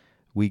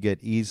 We get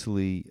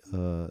easily,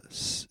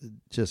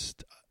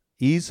 just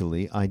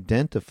easily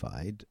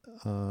identified.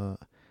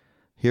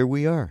 Here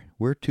we are.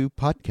 We're two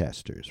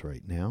podcasters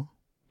right now.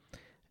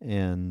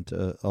 And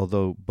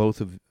although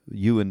both of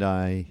you and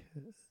I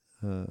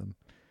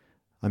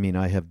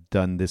have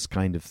done this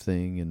kind of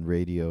thing in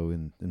radio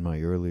in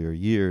my earlier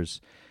years,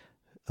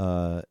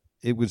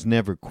 it was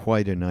never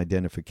quite an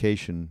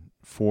identification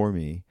for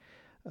me.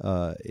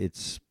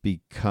 It's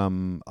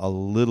become a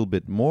little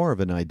bit more of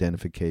an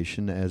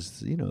identification as,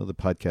 the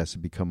podcasts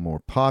have become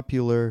more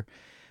popular.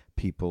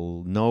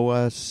 People know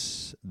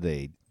us,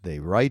 they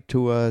write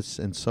to us,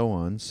 and so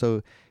on.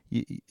 So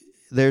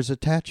there's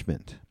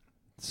attachment.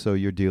 So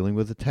you're dealing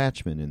with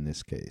attachment in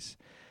this case.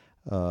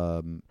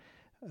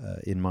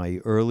 In my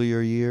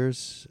earlier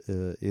years,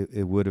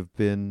 it would have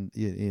been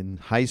in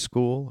high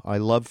school. I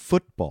loved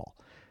football.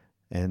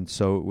 And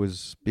so it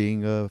was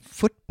being a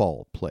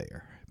football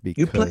player.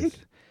 You played?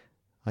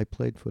 I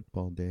played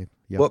football, Dave.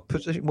 Yeah. What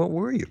position? What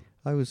were you?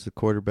 I was the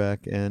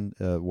quarterback and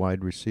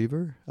wide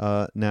receiver.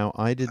 Now,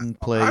 I didn't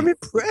play. I'm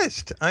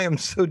impressed. I am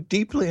so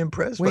deeply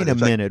impressed. Wait by a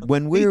this. minute.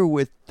 When we were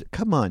with,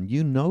 come on,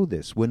 you know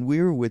this. When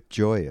we were with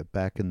Joya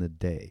back in the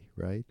day,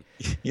 right?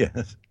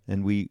 Yes.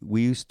 And we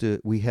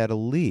had a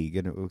league,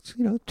 and it was,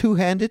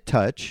 two-handed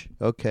touch.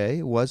 Okay,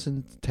 it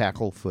wasn't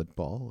tackle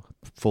football,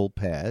 full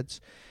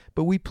pads,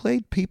 but we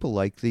played people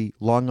like the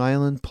Long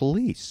Island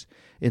Police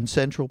in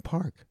Central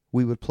Park.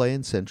 We would play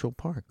in Central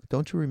Park.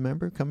 Don't you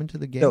remember coming to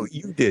the game? No,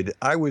 you did.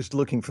 I was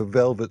looking for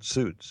velvet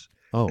suits.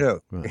 Oh, No.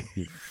 well,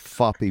 you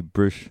foppy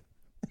British.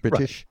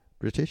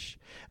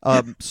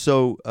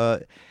 So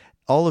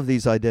all of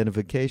these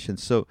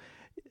identifications. So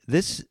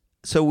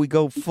we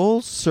go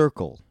full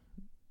circle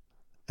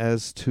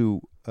as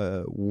to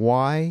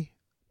why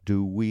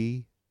do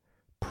we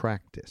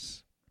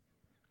practice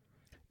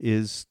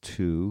is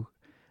to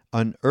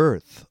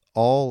unearth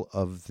all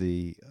of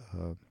the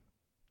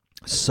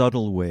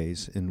subtle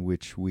ways in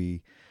which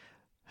we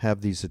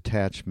have these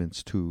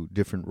attachments to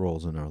different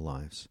roles in our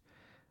lives.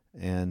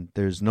 And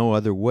there's no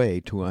other way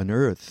to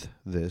unearth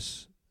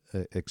this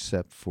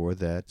except for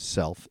that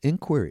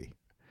self-inquiry,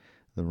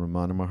 the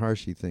Ramana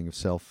Maharshi thing of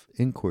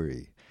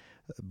self-inquiry.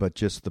 But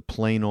just the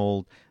plain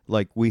old,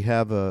 like we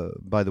have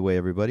by the way,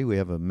 everybody, we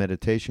have a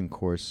meditation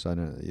course,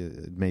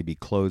 it may be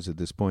closed at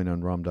this point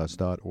on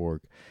ramdas.org.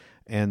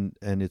 And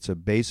it's a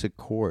basic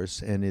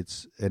course, and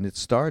it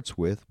starts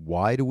with,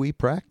 why do we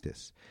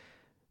practice?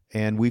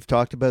 And we've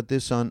talked about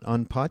this on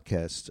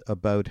podcasts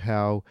about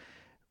how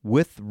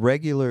with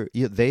regular,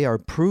 they are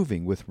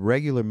proving with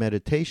regular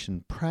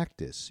meditation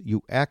practice,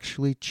 you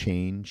actually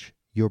change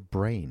your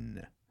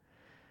brain.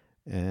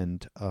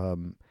 And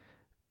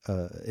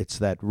it's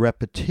that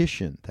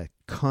repetition, that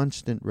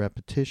constant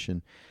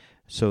repetition.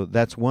 So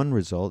that's one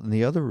result. And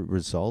the other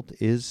result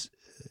is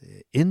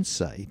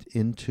insight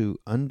into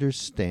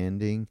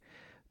understanding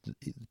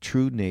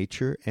true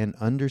nature and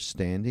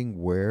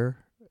understanding where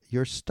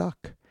you're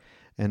stuck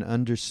and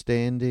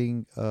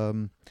understanding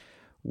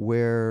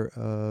where,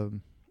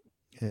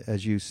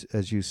 as you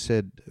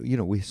said,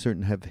 we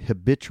certainly have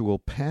habitual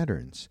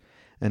patterns.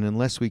 And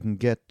unless we can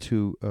get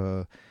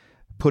to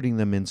putting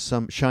them in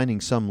shining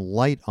some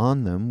light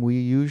on them, we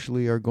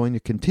usually are going to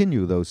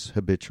continue those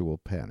habitual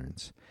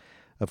patterns.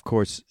 Of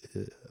course,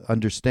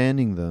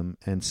 understanding them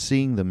and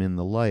seeing them in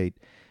the light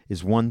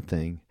is one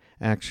thing.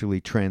 Actually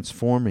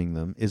transforming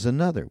them is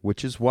another,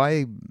 which is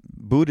why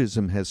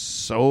Buddhism has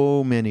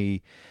so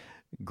many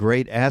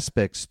great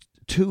aspects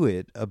to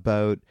it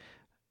about,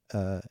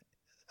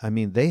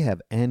 they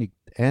have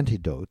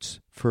antidotes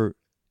for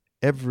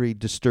every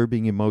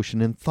disturbing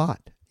emotion and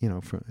thought,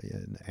 from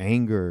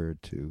anger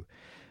to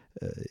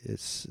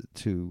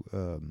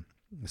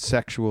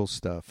sexual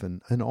stuff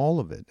and all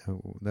of it.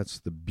 That's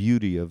the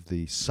beauty of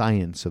the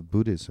science of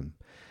Buddhism.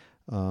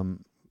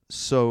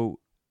 So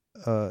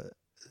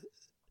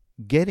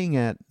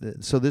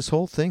this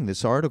whole thing,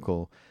 this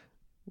article,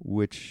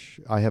 which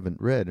I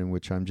haven't read and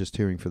which I'm just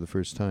hearing for the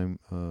first time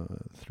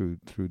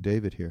through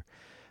David here,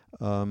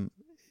 that's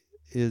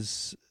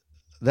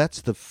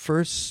the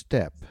first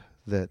step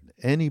that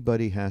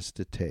anybody has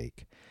to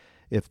take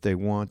if we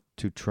want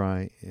to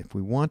try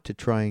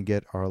and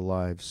get our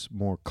lives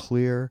more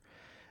clear,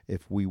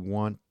 if we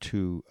want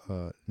to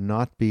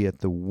not be at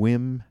the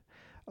whim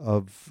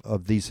of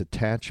these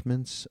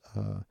attachments,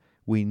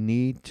 we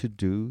need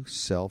to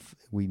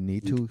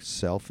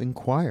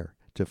self-inquire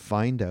to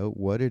find out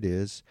what it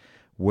is,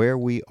 where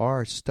we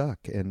are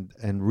stuck,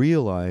 and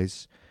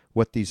realize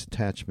what these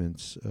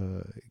attachments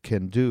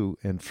can do,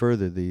 and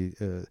further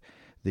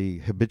the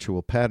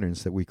habitual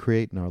patterns that we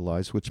create in our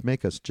lives, which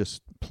make us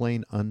just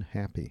plain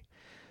unhappy.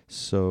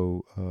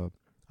 So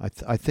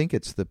I think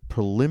it's the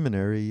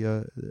preliminary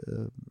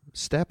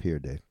step here,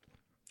 Dave.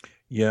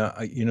 Yeah,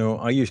 I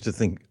used to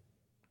think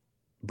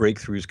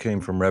breakthroughs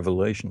came from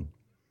revelation.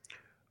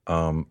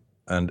 And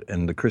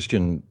in the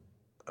Christian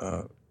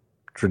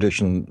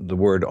tradition, the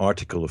word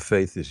article of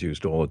faith is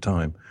used all the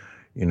time.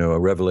 A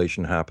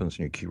revelation happens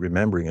and you keep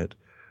remembering it,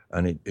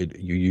 and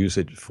you use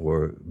it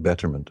for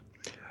betterment.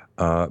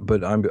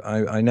 But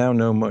I now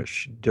know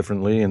much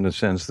differently in the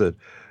sense that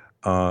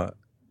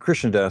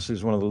Krishnadas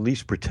is one of the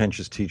least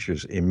pretentious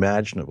teachers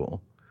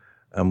imaginable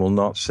and will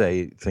not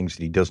say things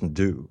that he doesn't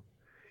do.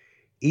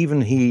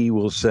 Even he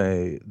will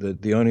say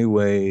that the only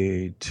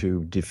way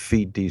to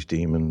defeat these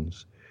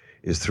demons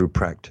is through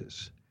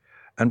practice.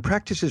 And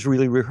practice is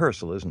really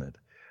rehearsal, isn't it?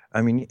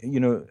 I mean,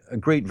 a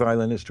great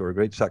violinist or a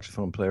great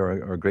saxophone player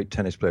or a great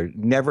tennis player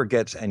never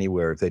gets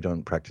anywhere if they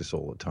don't practice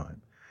all the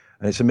time.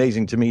 And it's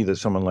amazing to me that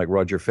someone like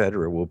Roger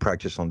Federer will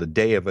practice on the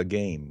day of a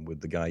game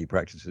with the guy he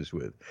practices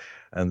with.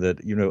 And that,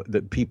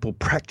 that people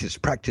practice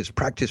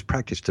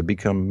to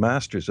become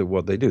masters of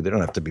what they do. They don't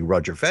have to be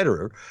Roger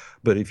Federer,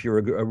 but if you're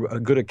a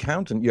good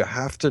accountant, you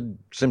have to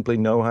simply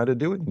know how to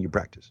do it, and you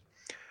practice.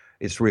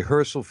 It's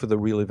rehearsal for the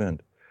real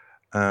event.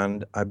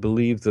 And I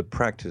believe that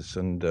practice,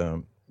 and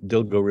Dilgo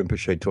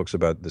Rinpoche talks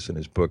about this in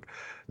his book,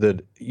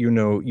 that,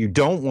 you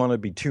don't want to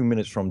be 2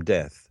 minutes from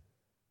death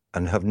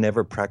and have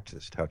never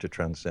practiced how to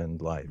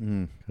transcend life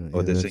or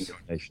Yeah, this that's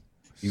incarnation.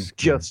 You scary.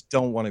 just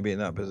don't want to be in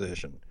that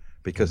position,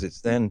 because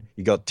it's then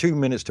you got 2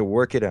 minutes to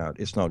work it out.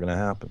 It's not going to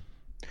happen.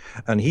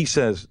 And he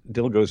says,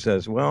 Dilgo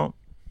says, well,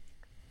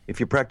 if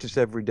you practice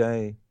every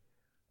day,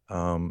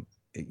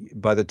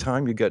 by the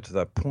time you get to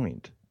that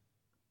point,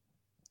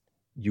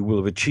 you will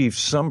have achieved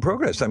some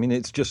progress. I mean,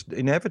 it's just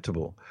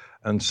inevitable.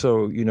 And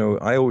so,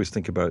 I always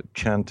think about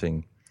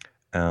chanting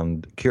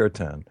and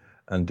kirtan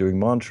and doing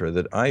mantra,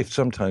 that I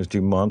sometimes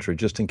do mantra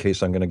just in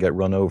case I'm going to get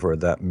run over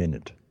at that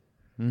minute.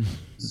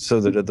 So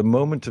that at the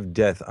moment of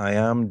death, I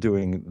am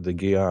doing the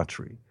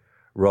Gayatri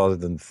rather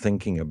than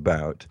thinking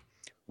about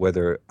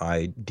whether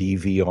I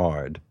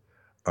DVR'd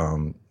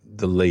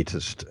the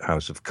latest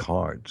House of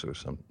Cards or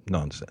some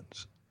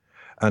nonsense.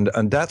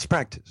 And that's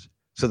practice.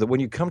 So that when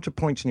you come to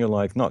points in your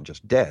life, not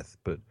just death,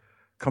 but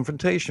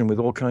confrontation with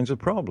all kinds of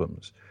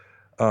problems,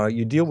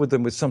 you deal with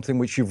them with something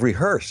which you've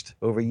rehearsed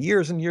over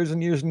years and years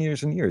and years and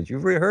years and years.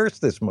 You've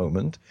rehearsed this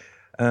moment.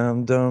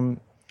 And,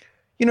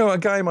 a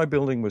guy in my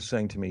building was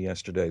saying to me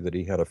yesterday that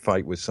he had a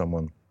fight with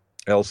someone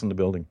else in the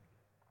building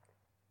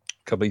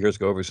a couple of years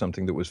ago over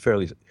something that was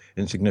fairly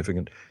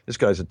insignificant. This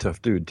guy's a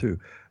tough dude, too.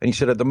 And he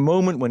said at the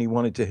moment when he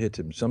wanted to hit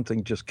him,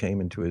 something just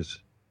came into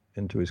his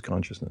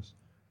consciousness.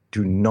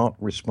 Do not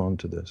respond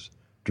to this.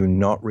 Do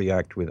not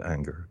react with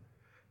anger.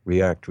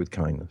 React with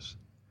kindness.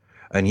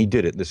 And he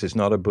did it. This is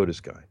not a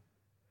Buddhist guy.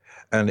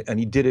 And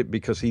he did it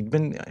because he'd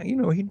been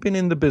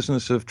in the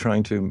business of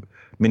trying to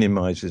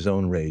minimize his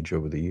own rage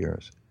over the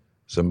years.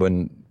 So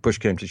when push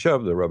came to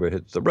shove, the rubber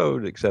hits the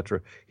road, etc.,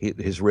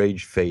 his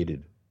rage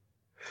faded.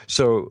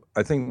 So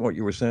I think what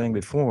you were saying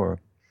before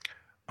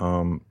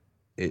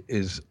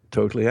is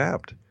totally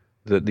apt,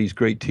 that these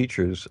great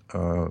teachers,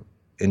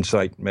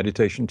 insight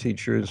meditation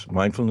teachers,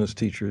 mindfulness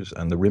teachers,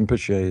 and the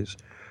Rinpoches,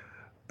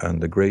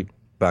 and the great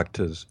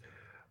Bhaktas,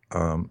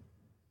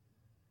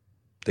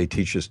 they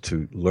teach us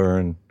to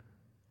learn,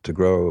 to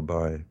grow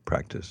by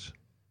practice.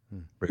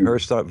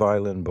 Rehearse that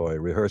violin, boy.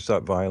 Rehearse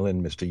that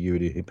violin, Mr.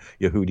 Yehudi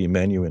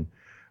Menuhin,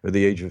 at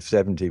the age of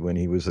 70, when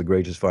he was the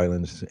greatest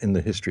violinist in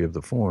the history of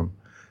the form,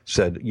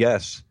 said,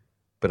 yes,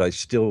 but I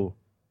still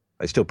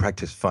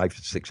practice 5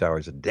 to 6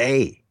 hours a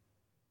day.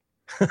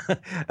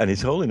 And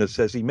His Holiness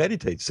says he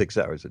meditates 6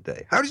 hours a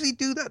day. How does he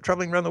do that,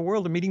 traveling around the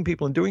world and meeting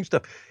people and doing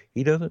stuff?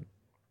 He doesn't.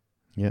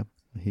 Yeah,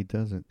 he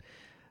doesn't.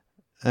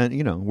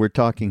 And, we're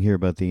talking here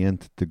about the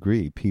nth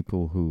degree,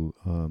 people who...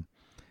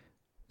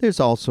 there's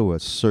also a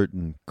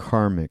certain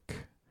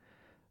karmic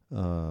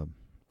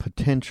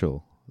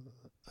potential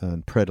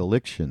and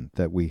predilection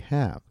that we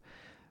have.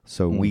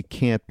 So we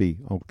can't be,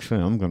 okay,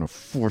 I'm going to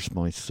force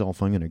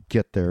myself. I'm going to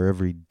get there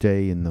every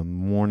day in the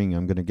morning.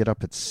 I'm going to get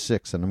up at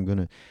 6 and I'm going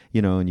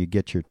to, and you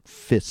get your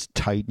fists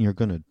tight and you're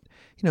going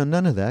to,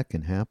 none of that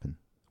can happen.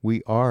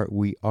 We are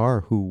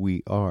who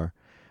we are.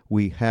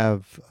 We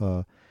have,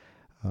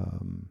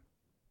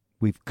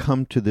 we've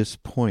come to this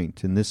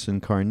point in this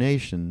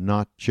incarnation,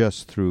 not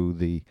just through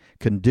the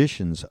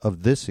conditions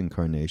of this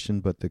incarnation,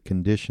 but the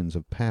conditions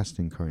of past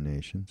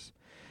incarnations.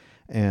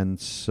 And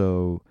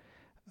so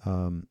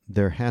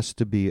there has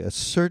to be a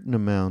certain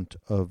amount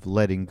of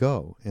letting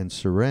go and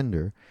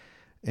surrender.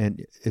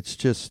 And it's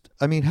just,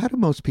 how do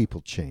most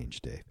people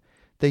change, Dave?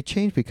 They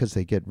change because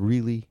they get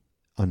really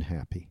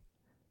unhappy,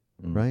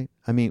 right?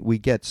 We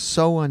get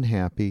so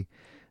unhappy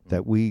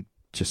that we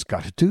just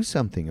got to do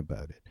something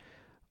about it.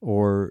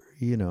 Or,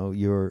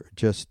 you're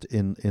just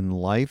in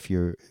life,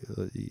 you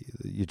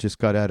just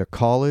got out of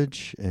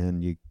college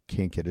and you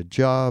can't get a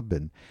job,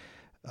 and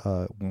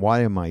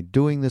why am I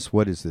doing this?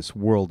 What is this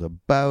world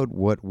about?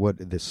 What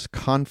this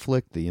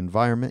conflict, the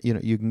environment,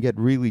 you can get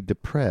really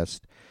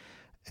depressed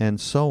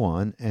and so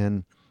on.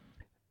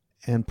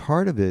 And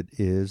part of it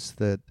is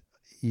that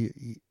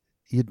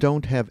you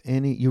don't have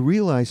any, you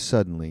realize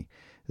suddenly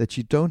that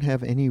you don't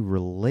have any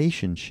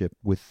relationship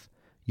with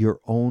your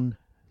own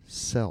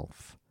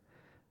self.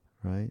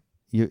 Right?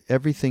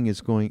 Everything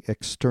is going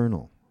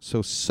external.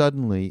 So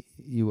suddenly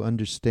you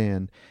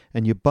understand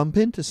and you bump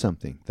into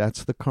something.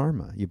 That's the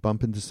karma. You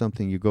bump into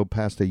something. You go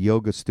past a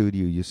yoga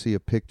studio. You see a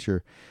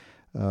picture.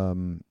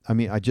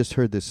 I just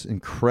heard this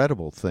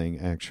incredible thing,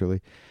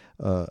 actually.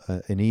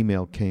 An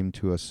email came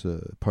to us,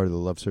 part of the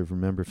Love Serve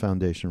Remember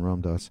Foundation,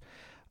 Ram Dass.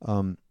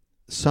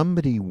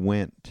 Somebody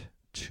went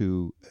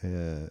to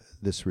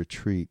this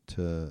retreat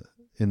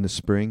in the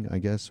spring, I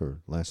guess,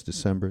 or last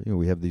December.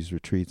 We have these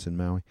retreats in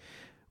Maui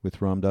with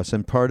Ram Dass,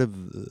 and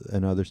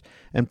others,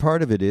 and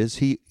part of it is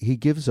he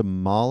gives a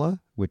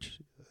mala, which,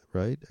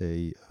 right,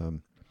 a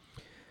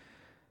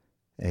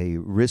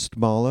wrist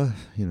mala.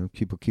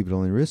 People keep it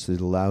on their wrist.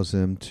 It allows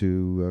them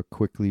to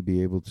quickly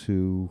be able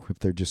to, if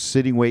they're just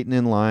sitting waiting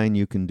in line,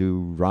 you can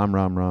do Ram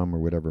Ram Ram or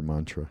whatever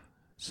mantra.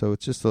 So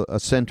it's just a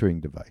centering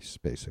device,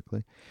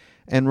 basically.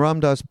 And Ram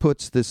Dass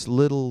puts this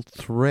little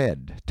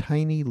thread,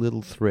 tiny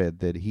little thread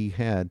that he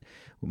had,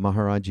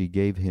 Maharaji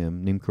gave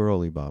him, Neem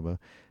Karoli Baba,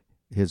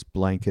 his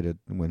blanket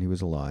when he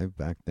was alive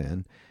back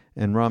then.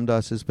 And Ram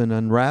Dass has been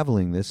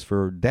unraveling this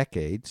for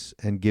decades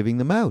and giving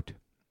them out,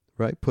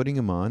 right? Putting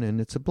them on,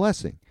 and it's a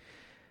blessing.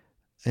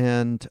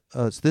 And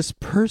this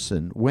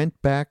person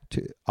went back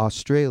to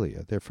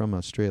Australia. They're from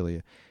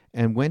Australia,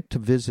 and went to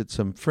visit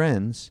some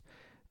friends.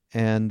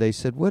 And they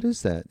said, "What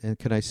is that? And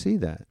can I see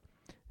that?"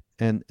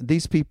 And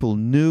these people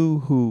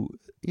knew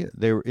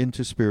they were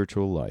into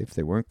spiritual life.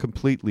 They weren't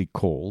completely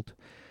cold.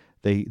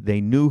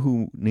 They knew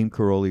who Neem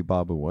Karoli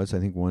Baba was. I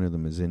think one of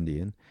them is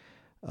Indian.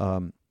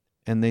 And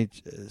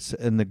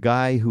the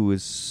guy who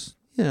was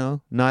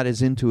not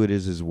as into it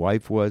as his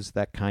wife was,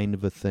 that kind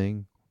of a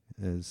thing,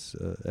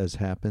 as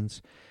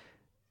happens.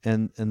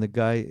 And the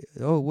guy,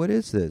 "Oh, what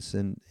is this?"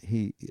 And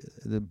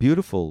the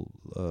beautiful,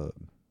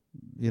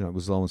 it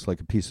was almost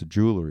like a piece of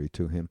jewelry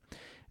to him.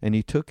 And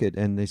he took it,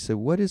 and they said,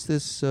 "What is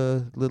this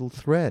little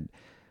thread?"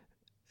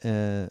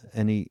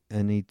 And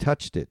he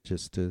touched it,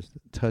 just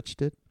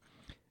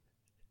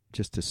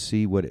to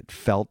see what it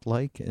felt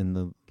like. And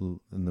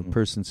the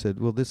person said,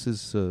 "Well, this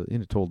is,"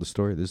 told the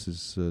story. "This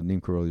is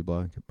Neem Karoli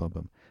Baba."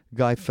 The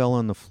guy fell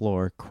on the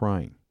floor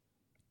crying.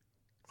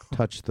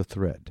 Touched the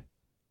thread.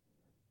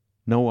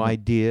 No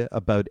idea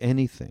about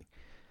anything.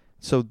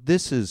 So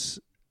this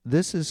is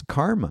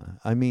karma.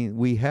 I mean,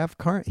 we have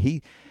karma.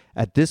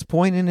 At this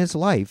point in his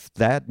life,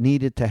 that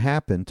needed to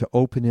happen to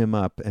open him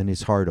up, and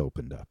his heart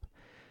opened up.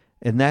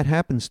 And that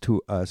happens to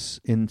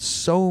us in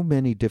so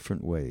many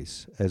different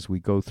ways as we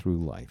go through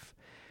life.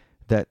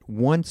 That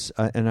once,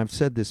 and I've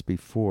said this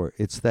before,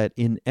 it's that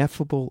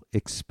ineffable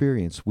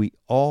experience. We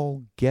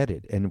all get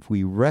it. And if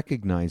we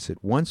recognize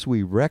it, once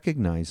we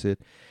recognize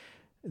it,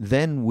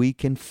 then we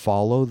can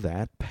follow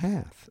that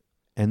path.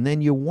 And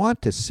then you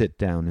want to sit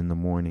down in the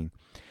morning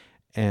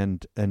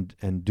and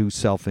do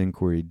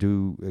self-inquiry,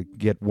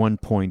 get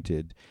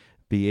one-pointed,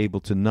 be able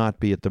to not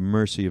be at the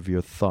mercy of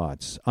your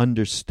thoughts,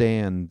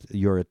 understand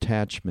your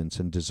attachments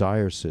and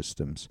desire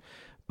systems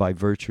by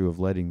virtue of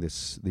letting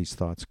these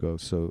thoughts go.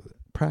 So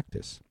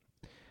practice.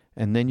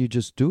 And then you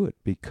just do it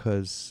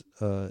because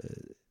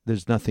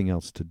there's nothing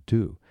else to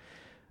do.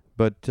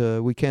 But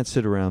we can't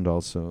sit around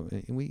also,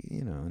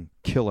 and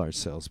kill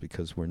ourselves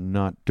because we're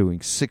not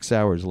doing 6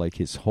 hours like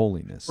His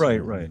Holiness.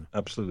 Right.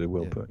 Absolutely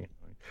well put.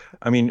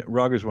 I mean,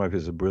 Raghu's wife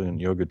is a brilliant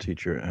yoga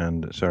teacher,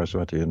 and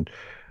Saraswati, and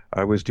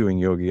I was doing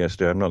yoga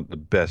yesterday. I'm not the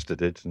best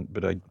at it,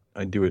 but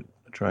I do it,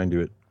 try and do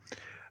it.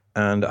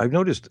 And I've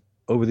noticed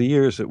over the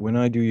years that when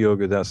I do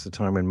yoga, that's the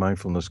time when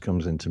mindfulness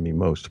comes into me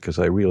most, because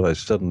I realize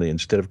suddenly,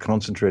 instead of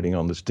concentrating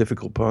on this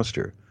difficult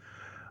posture,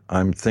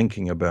 I'm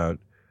thinking about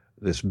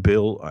this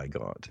bill I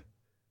got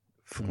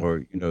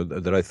for,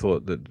 that I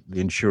thought that the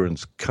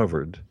insurance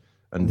covered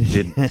and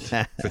didn't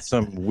for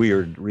some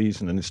weird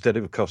reason. And instead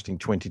of costing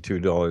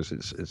 $22,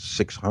 it's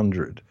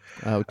 $600.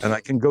 Ouch. And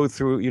I can go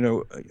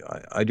through,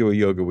 I do a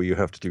yoga where you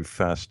have to do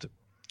fast,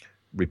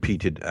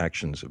 repeated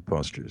actions of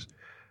postures.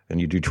 And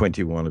you do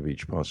 21 of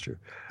each posture.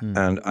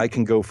 And I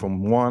can go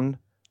from 1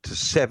 to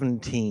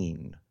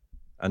 17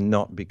 and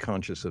not be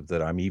conscious of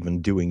that I'm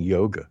even doing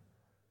yoga,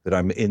 that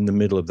I'm in the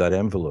middle of that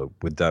envelope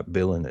with that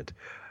bill in it.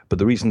 But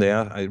the reason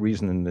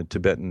reason in the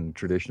Tibetan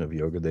tradition of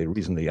yoga, the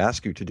reason they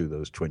ask you to do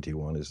those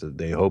 21 is that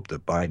they hope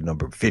that by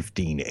number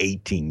 15,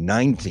 18,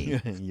 19,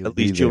 at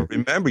least you'll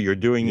remember you're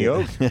doing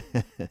yoga.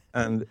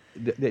 And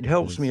it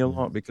helps me a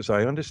lot because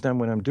I understand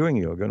when I'm doing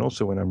yoga and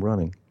also when I'm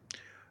running.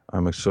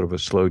 I'm a sort of a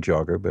slow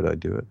jogger, but I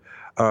do it.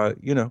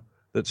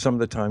 That some of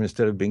the time,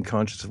 instead of being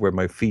conscious of where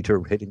my feet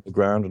are hitting the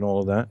ground and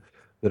all of that,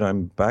 that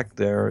I'm back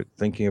there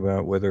thinking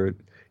about whether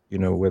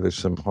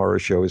some horror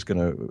show is going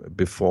to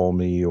befall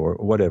me or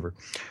whatever.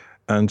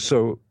 And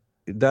so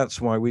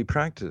that's why we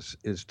practice,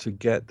 is to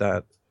get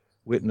that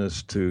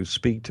witness to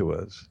speak to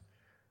us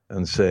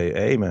and say,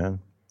 "Hey, man,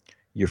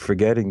 you're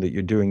forgetting that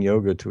you're doing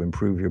yoga to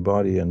improve your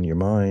body and your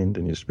mind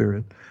and your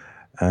spirit,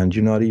 and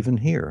you're not even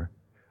here."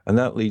 And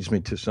that leads me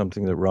to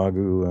something that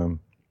Raghu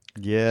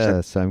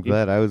yes, I'm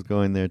glad I was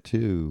going there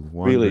too.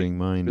 Wandering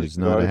mind is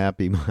not a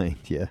happy mind.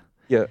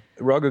 Yeah,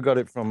 Raghu got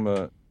it from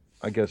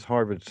I guess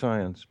Harvard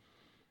Science,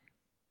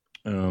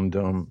 and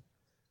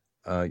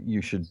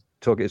you should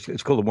talk.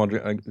 It's called the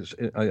Wandering.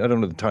 I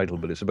don't know the title,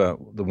 but it's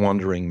about the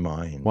wandering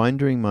mind.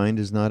 Wandering mind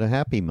is not a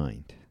happy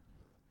mind.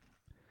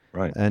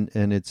 Right. And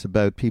it's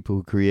about people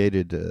who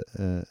created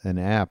an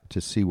app to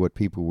see what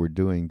people were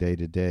doing day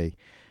to day.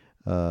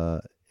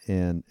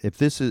 And if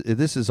this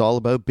is all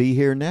about be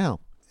here now,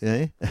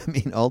 I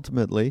mean,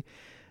 ultimately,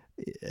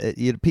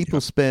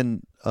 people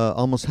spend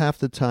almost half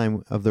the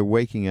time of their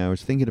waking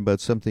hours thinking about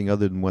something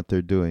other than what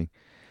they're doing,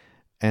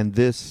 and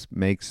this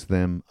makes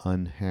them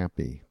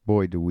unhappy.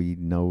 Boy, do we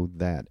know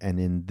that. And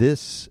in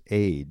this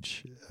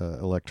age,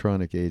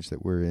 electronic age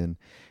that we're in,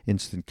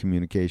 instant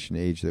communication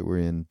age that we're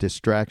in,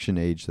 distraction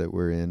age that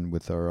we're in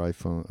with our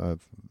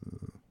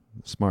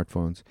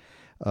smartphones,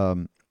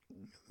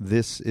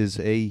 this is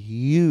a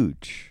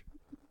huge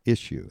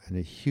issue and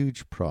a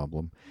huge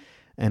problem,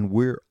 and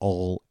we're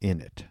all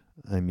in it.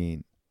 I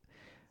mean,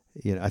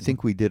 I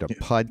think we did a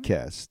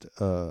podcast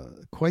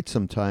quite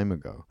some time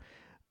ago,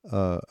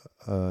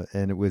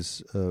 and it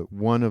was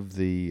one of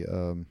the.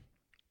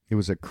 It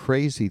was a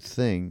crazy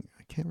thing.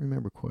 I can't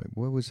remember quite.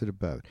 What was it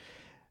about?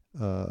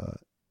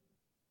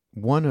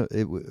 One of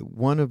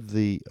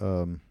the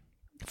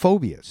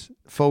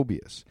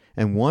phobias.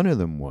 And one of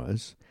them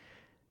was,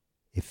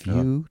 if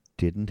you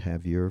didn't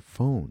have your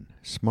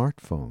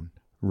smartphone,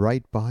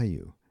 right by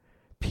you,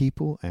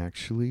 people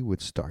actually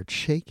would start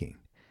shaking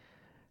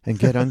and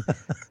get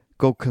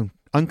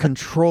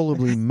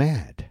uncontrollably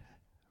mad,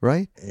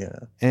 right? Yeah.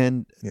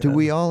 And do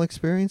we all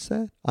experience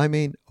that? I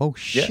mean, oh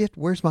shit,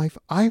 where's my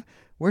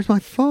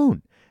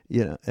phone?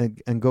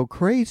 And go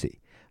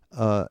crazy.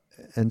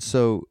 And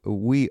so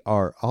we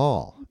are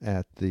all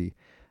at the.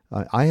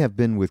 I have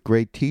been with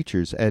great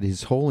teachers at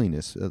His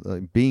Holiness,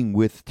 being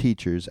with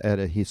teachers at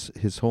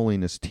His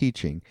Holiness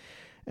teaching,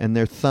 and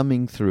they're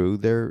thumbing through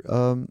their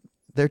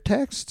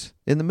texts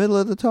in the middle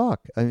of the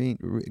talk. I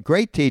mean,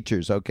 great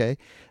teachers, okay?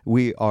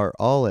 We are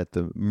all at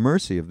the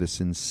mercy of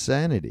this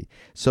insanity.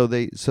 So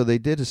they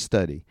did a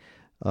study,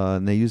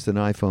 and they used an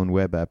iPhone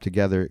web app to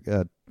gather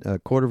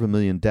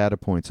 250,000 data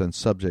points on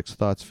subjects'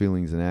 thoughts,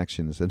 feelings, and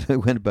actions, and they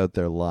went about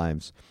their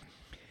lives.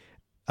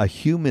 A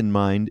human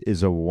mind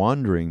is a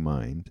wandering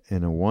mind,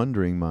 and a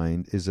wandering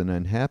mind is an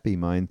unhappy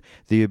mind.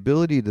 The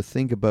ability to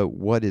think about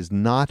what is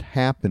not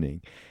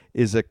happening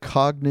is a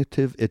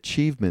cognitive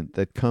achievement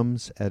that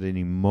comes at an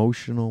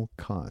emotional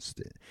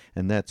cost.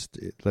 And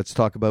let's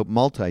talk about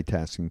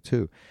multitasking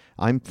too.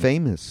 I'm a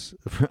famous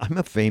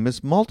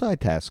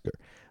multitasker,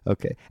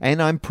 okay?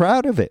 And I'm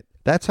proud of it.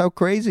 That's how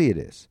crazy it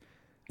is.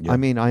 Yeah. I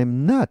mean,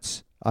 I'm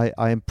nuts. I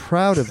am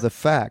proud of the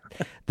fact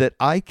that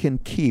I can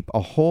keep a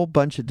whole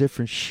bunch of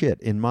different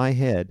shit in my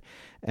head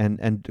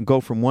and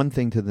go from one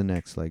thing to the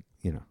next like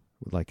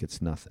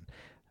it's nothing.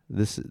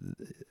 This,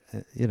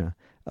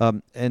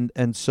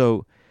 and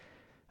so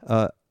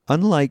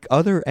unlike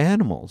other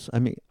animals, I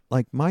mean,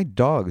 like my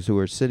dogs who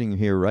are sitting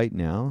here right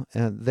now,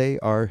 they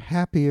are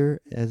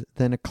happier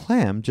than a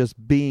clam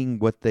just being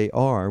what they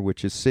are,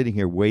 which is sitting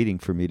here waiting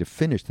for me to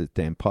finish this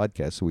damn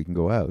podcast so we can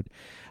go out.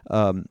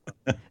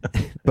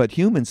 But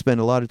humans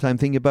spend a lot of time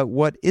thinking about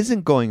what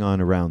isn't going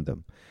on around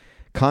them,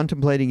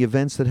 contemplating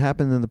events that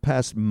happened in the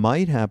past,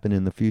 might happen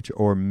in the future,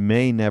 or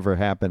may never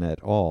happen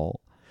at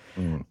all.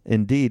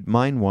 Indeed,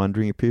 mind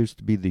wandering appears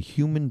to be the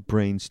human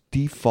brain's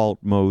default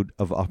mode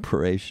of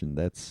operation.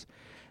 That's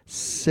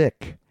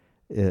sick.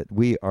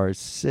 We are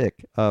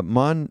sick.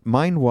 Mind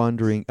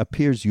wandering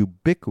appears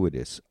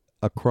ubiquitous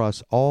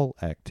across all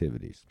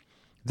activities.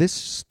 This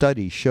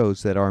study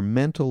shows that our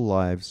mental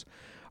lives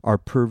are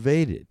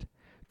pervaded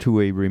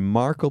to a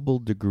remarkable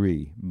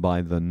degree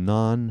by the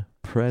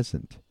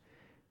non-present.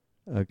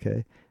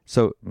 Okay?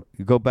 So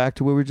you go back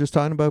to what we were just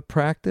talking about,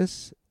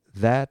 practice.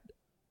 That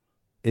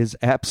is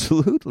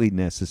absolutely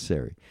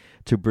necessary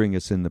to bring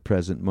us in the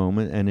present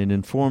moment, and it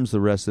informs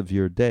the rest of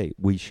your day,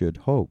 we should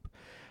hope.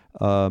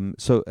 And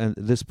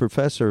this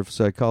professor of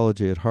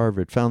psychology at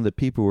Harvard found that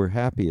people were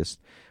happiest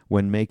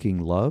when making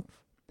love,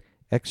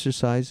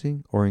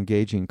 exercising, or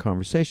engaging in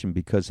conversation,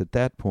 because at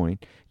that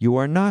point you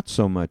are not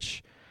so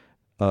much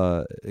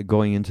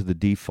going into the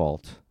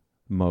default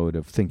mode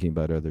of thinking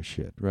about other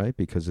shit, right?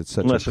 Because it's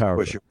such Unless, a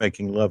powerful... of course, you're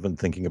making love and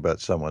thinking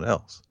about someone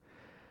else.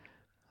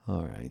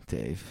 All right,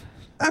 Dave.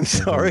 I'm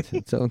sorry.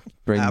 Don't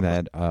bring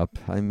that up.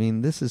 I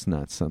mean, this is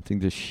not something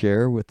to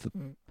share with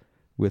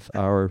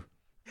our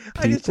people.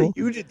 I didn't say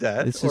you did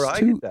that, this or is I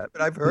two did that,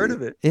 but I've heard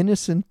of it.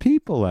 Innocent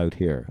people out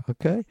here,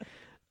 okay?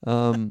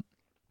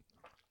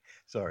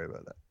 Sorry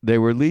about that. They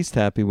were least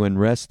happy when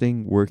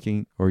resting,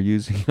 working, or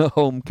using a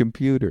home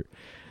computer.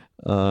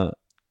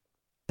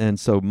 And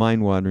so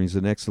mind wandering is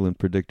an excellent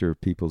predictor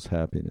of people's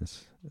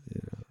happiness.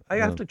 I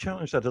have to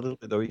challenge that a little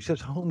bit, though. He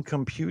says home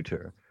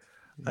computer.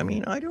 I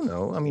mean, I don't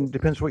know. I mean, it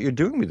depends what you're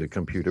doing with the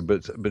computer,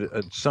 but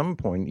at some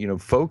point,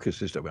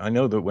 focus is. I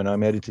know that when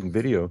I'm editing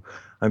video,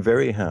 I'm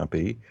very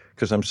happy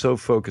because I'm so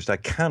focused. I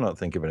cannot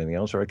think of anything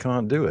else, or I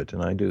can't do it,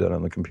 and I do that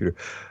on the computer.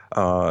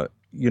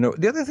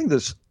 The other thing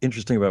that's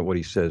interesting about what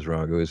he says,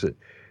 Raghu, is that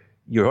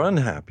you're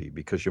unhappy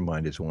because your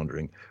mind is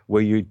wandering,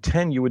 where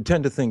you would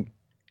tend to think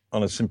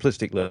on a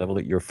simplistic level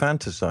that you're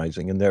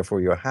fantasizing, and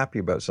therefore you're happy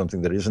about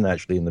something that isn't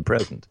actually in the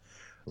present,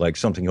 like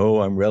something. Oh,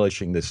 I'm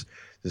relishing this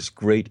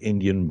great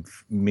Indian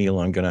meal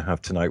I'm going to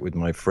have tonight with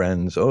my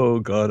friends. Oh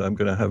God, I'm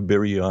going to have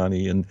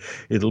biryani and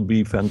it'll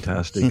be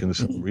fantastic. And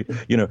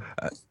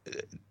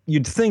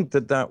you'd think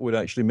that would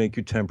actually make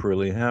you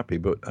temporarily happy,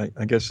 but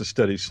I guess the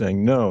study's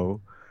saying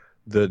no.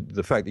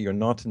 The fact that you're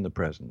not in the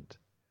present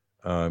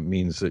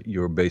means that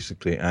you're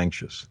basically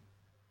anxious.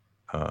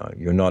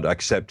 You're not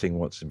accepting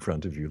what's in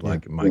front of you,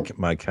 like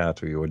my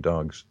cat or your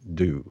dogs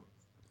do.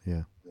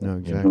 Yeah, no,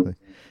 exactly.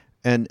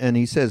 And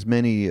he says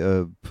many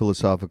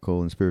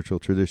philosophical and spiritual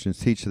traditions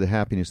teach that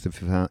happiness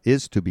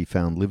is to be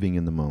found living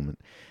in the moment,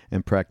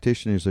 and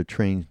practitioners are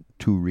trained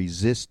to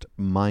resist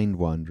mind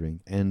wandering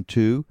and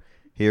to,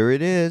 here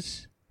it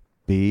is,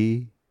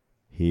 be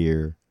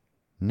here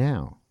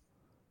now.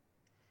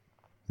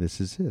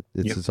 This is it.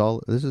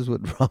 This is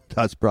what Ram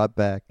Dass brought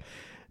back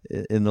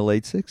in the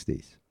late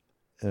 60s.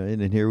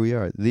 And here we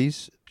are.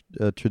 These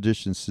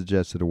traditions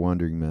suggest that a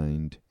wandering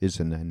mind is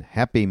an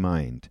unhappy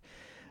mind.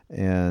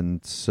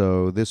 And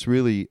so this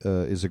really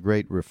is a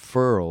great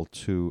referral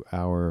to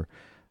our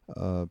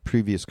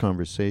previous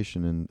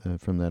conversation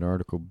and from that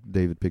article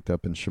David picked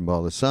up in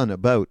Shambhala Sun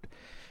about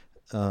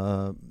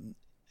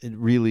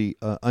really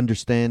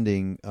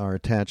understanding our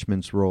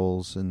attachments,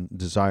 roles, and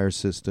desire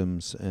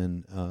systems,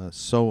 and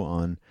so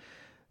on,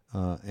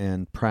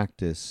 and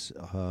practice,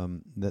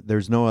 that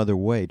there's no other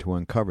way to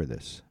uncover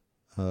this.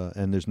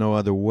 And there's no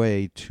other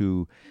way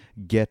to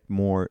get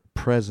more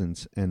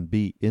presence and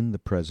be in the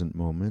present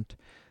moment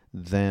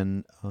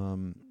than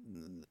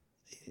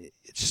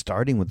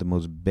starting with the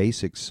most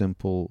basic,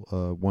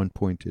 simple,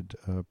 one-pointed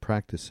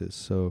practices.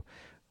 So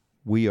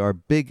we are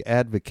big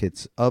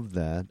advocates of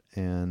that,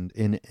 and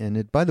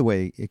it. By the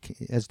way,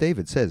 as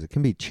David says, it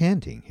can be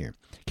chanting here,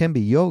 it can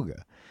be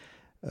yoga.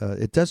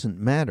 It doesn't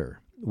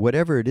matter.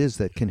 Whatever it is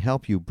that can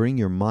help you bring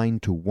your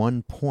mind to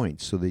one point,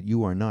 so that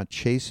you are not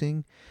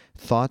chasing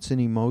thoughts and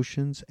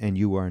emotions, and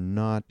you are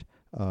not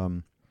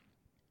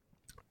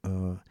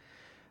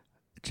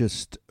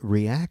just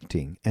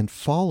reacting and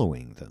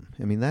following them.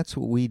 I mean, that's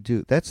what we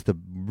do. That's the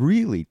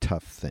really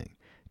tough thing.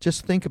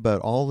 Just think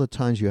about all the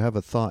times you have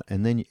a thought,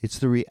 and then it's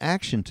the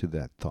reaction to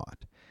that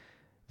thought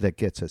that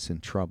gets us in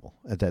trouble,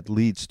 that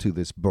leads to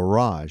this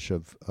barrage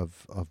of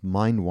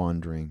mind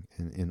wandering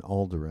in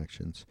all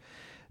directions.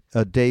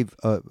 Dave,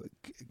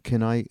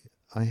 can I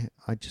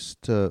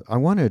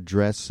want to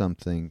address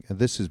something.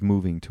 This is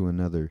moving to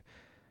another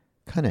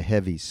kind of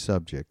heavy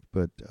subject,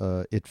 but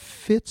it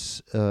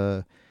fits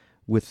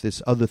with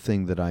this other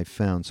thing that I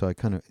found. So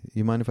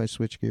you mind if I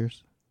switch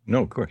gears?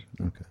 No, of course.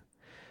 Okay.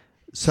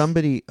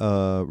 Somebody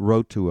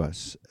wrote to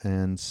us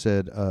and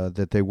said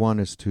that they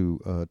want us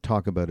to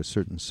talk about a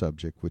certain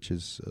subject, which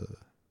is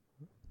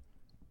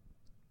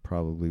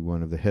probably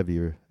one of the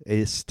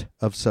heaviest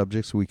of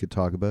subjects we could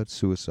talk about.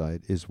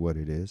 Suicide is what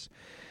it is.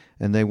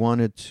 And they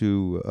wanted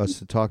us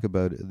to talk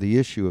about the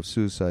issue of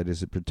suicide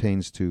as it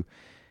pertains to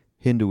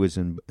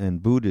Hinduism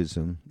and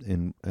Buddhism,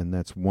 and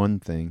that's one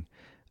thing.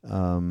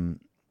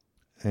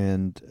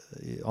 And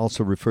it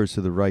also refers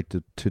to the right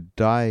to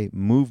die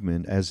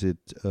movement, as it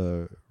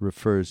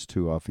refers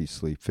to,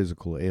 obviously,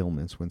 physical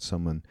ailments. When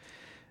someone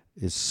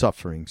is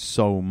suffering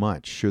so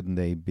much, shouldn't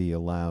they be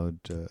allowed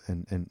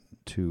and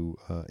to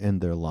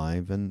end their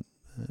life? And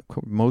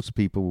most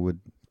people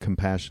would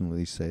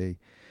compassionately say,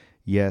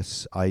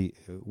 yes.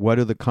 What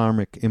are the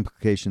karmic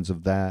implications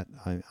of that?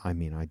 I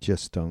mean, I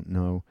just don't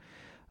know.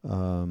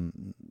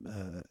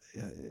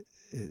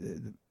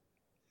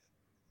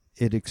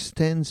 It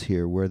extends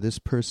here where this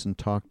person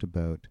talked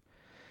about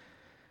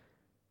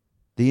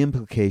the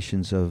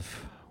implications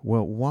of,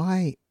 well,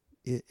 why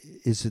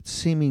is it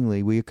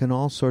seemingly, we can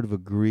all sort of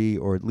agree,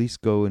 or at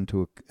least go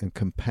into a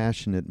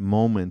compassionate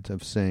moment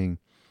of saying,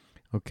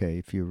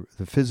 okay, if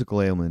the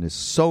physical ailment is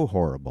so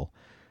horrible,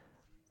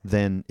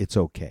 then it's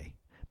okay.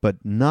 But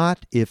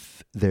not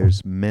if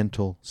there's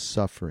mental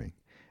suffering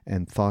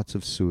and thoughts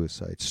of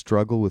suicide,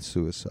 struggle with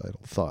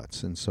suicidal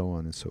thoughts, and so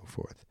on and so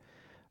forth.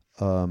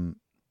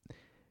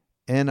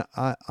 And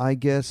I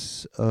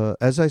guess,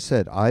 as I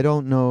said, I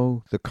don't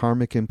know the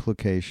karmic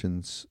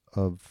implications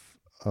of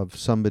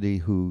somebody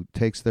who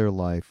takes their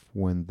life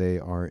when they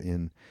are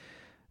in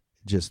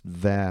just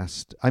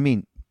vast... I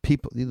mean,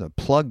 people, the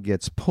plug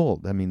gets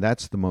pulled. I mean,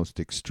 that's the most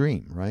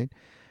extreme, right?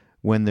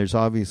 When there's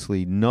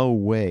obviously no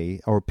way,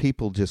 or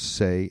people just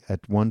say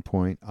at one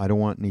point, I don't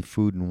want any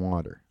food and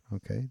water.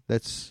 Okay,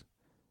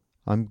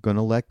 I'm going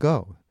to let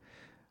go.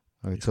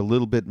 It's a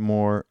little bit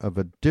more of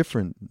a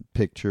different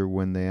picture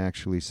when they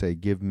actually say,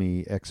 give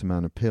me X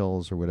amount of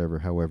pills or whatever,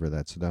 however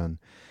that's done,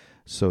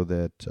 so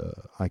that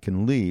I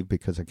can leave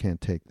because I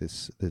can't take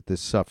this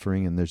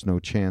suffering and there's no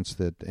chance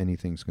that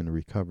anything's going to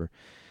recover.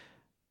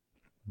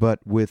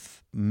 But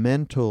with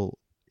mental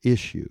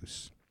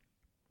issues,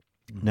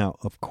 now,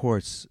 of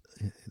course,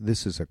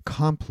 this is a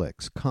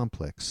complex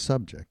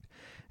subject,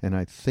 and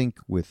I think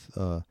with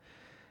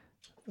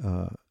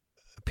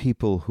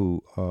people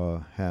who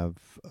have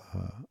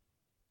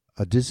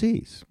a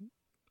disease,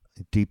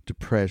 deep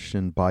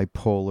depression,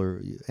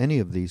 bipolar, any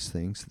of these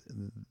things,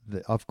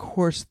 of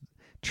course,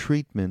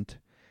 treatment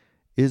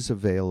is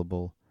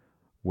available.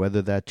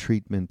 Whether that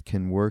treatment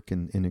can work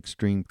in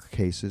extreme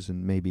cases,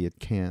 and maybe it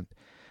can't.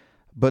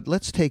 But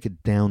let's take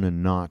it down a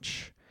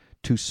notch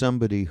to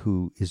somebody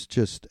who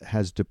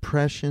has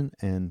depression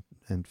and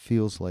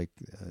feels like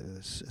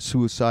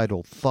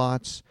suicidal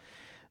thoughts.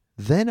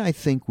 Then I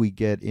think we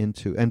get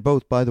into, and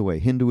both, by the way,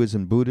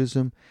 Hinduism,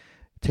 Buddhism,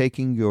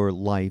 taking your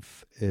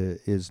life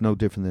is no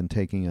different than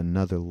taking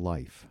another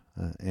life.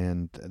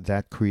 And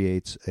that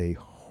creates a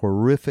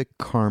horrific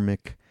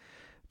karmic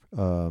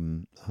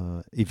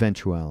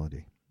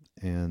eventuality.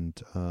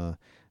 And I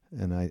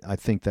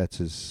think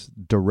that's as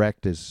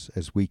direct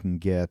as we can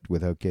get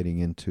without getting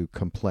into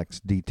complex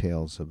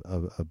details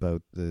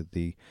about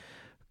the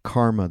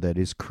karma that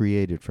is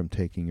created from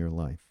taking your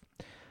life.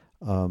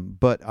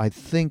 But I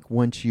think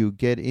once you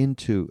get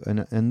into,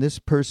 and this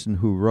person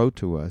who wrote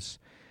to us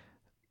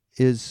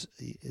is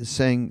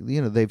saying,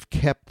 they've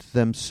kept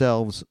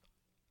themselves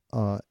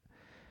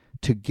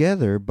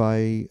together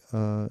by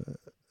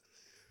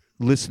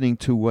listening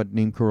to what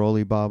Neem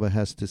Karoli Baba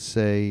has to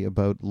say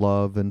about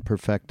love and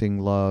perfecting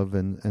love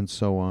and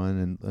so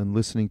on, and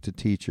listening to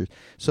teachers.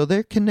 So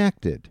they're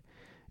connected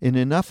in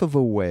enough of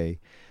a way.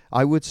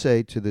 I would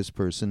say to this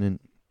person, and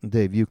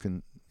Dave, you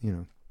can,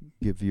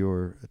 give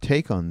your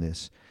take on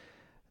this,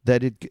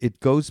 that it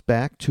goes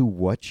back to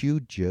what you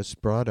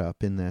just brought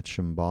up in that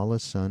Shambhala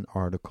Sun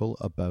article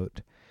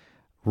about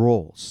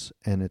roles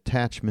and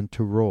attachment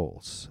to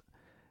roles.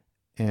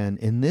 And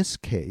in this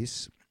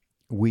case,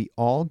 we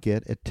all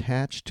get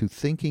attached to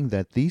thinking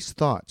that these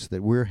thoughts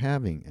that we're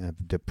having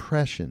of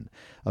depression,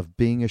 of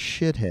being a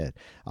shithead,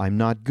 I'm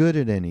not good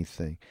at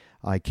anything,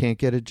 I can't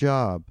get a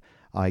job,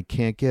 I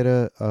can't get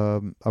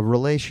a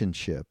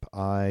relationship,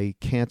 I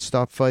can't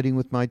stop fighting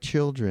with my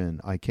children,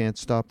 I can't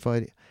stop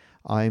fighting,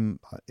 I'm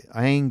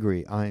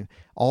angry,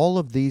 all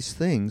of these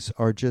things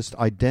are just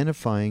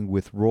identifying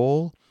with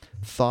role,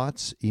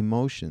 thoughts,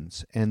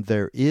 emotions, and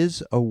there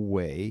is a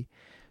way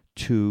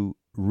to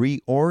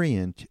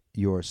reorient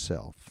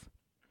yourself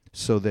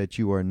so that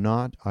you are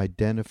not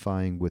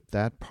identifying with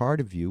that part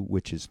of you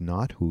which is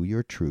not who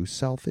your true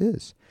self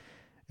is.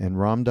 And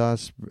Ram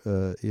Dass,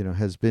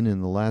 has been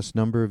in the last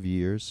number of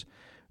years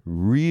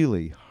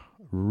really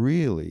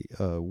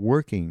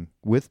working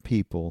with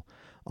people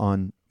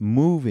on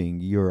moving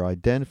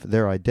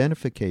their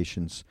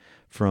identifications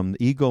from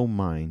the ego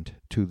mind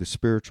to the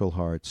spiritual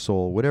heart,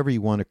 soul, whatever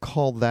you want to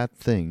call that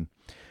thing,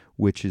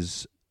 which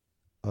is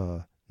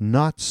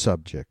not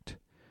subject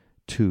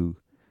to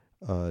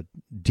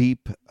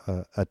deep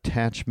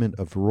attachment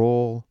of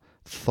role,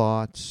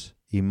 thoughts,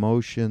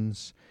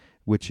 emotions,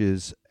 which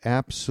is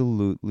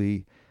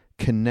absolutely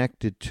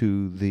connected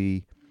to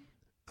the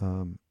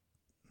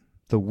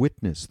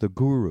witness, the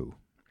guru,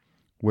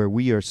 where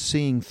we are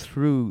seeing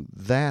through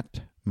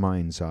that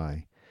mind's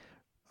eye,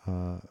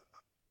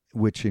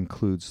 which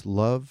includes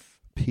love,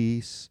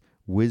 peace,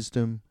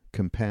 wisdom,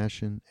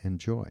 compassion, and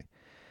joy.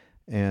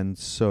 And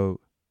so,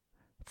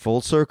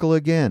 full circle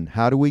again,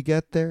 how do we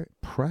get there?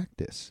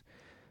 Practice.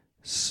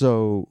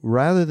 So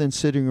rather than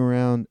sitting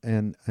around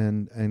and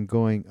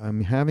going,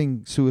 I'm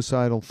having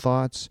suicidal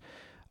thoughts,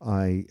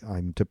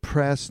 I'm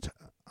depressed,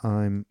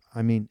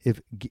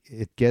 if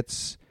it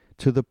gets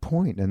to the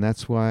point, and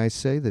that's why I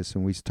say this,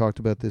 and we talked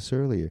about this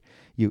earlier,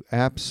 you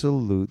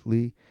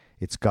absolutely,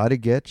 it's got to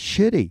get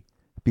shitty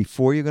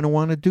before you're going to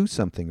want to do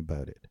something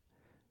about it.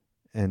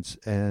 And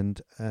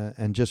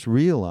just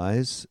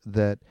realize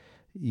that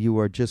you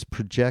are just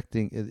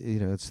projecting,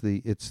 it's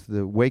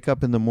the wake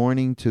up in the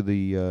morning to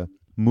the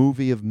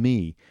movie of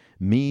me.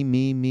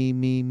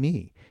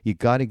 You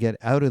got to get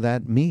out of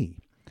that me.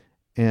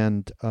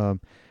 And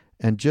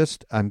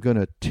just, I'm going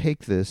to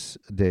take this,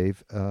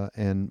 Dave,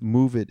 and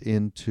move it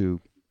into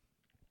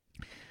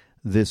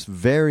this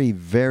very,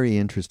 very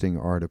interesting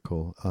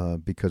article,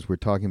 because we're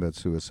talking about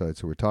suicide,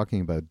 so we're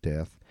talking about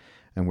death,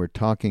 and we're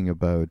talking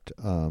about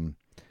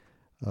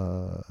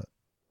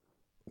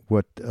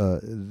what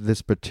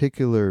this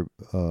particular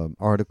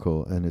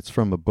article, and it's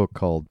from a book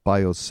called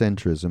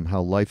Biocentrism,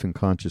 How Life and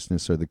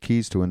Consciousness Are the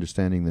Keys to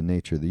Understanding the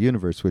Nature of the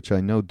Universe, which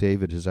I know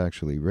David has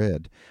actually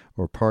read,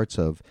 or parts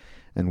of,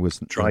 and was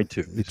tried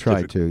to.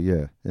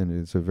 Yeah, and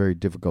it's a very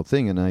difficult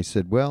thing. And I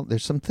said, well,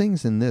 there's some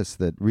things in this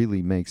that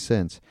really make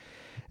sense.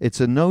 It's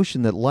a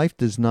notion that life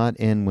does not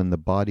end when the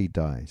body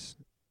dies.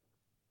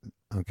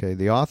 Okay,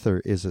 the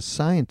author is a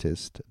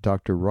scientist,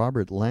 Dr.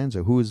 Robert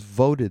Lanza, who is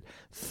voted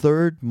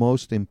third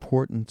most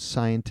important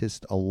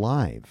scientist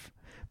alive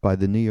by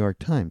the New York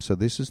Times. So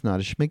this is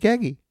not a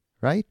schmagegi,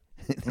 right?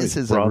 This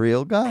is a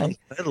real guy.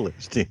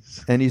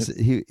 And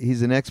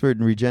he's an expert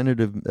in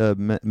regenerative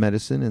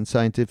medicine and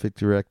scientific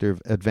director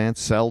of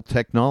Advanced Cell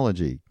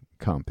Technology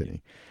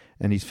Company.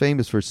 And he's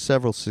famous for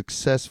several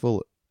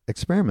successful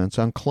experiments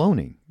on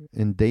cloning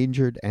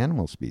endangered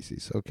animal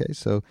species. Okay,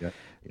 so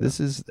this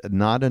is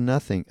not a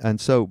nothing. And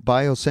so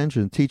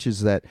biocentrism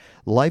teaches that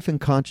life and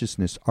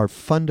consciousness are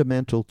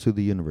fundamental to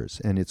the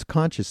universe, and it's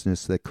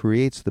consciousness that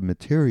creates the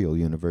material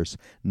universe,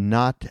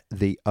 not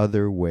the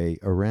other way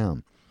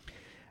around.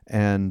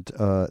 And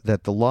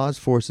that the laws,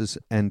 forces,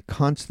 and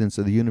constants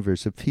of the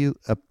universe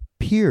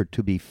appear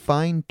to be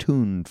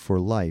fine-tuned for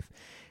life,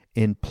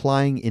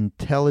 implying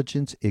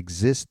intelligence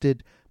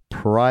existed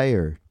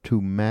prior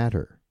to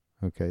matter.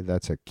 Okay,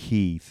 that's a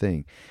key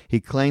thing. He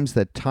claims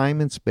that time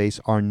and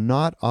space are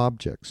not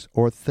objects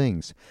or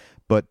things,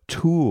 but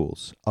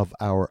tools of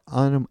our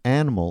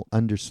animal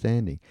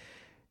understanding.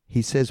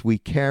 He says we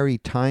carry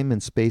time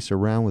and space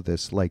around with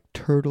us like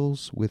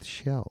turtles with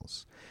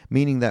shells,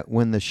 meaning that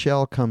when the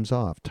shell comes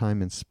off,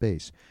 time and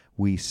space,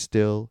 we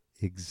still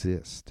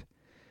exist.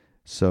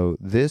 So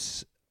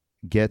this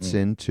gets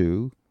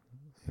into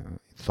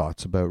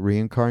thoughts about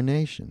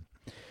reincarnation.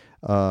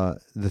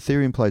 The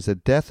theory implies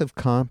that death of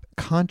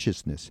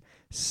consciousness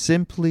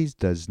simply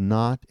does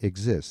not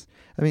exist.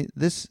 I mean,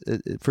 this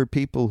for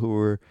people who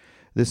are,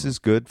 this is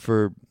good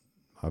for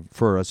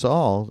us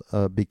all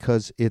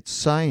because it's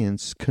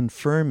science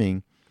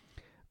confirming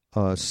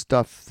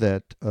stuff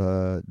that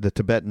the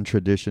Tibetan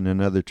tradition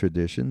and other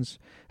traditions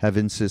have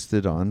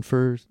insisted on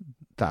for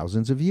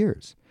thousands of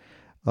years.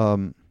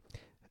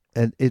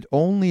 And it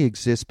only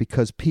exists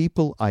because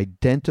people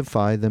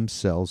identify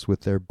themselves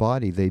with their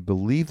body. They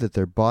believe that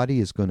their body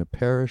is going to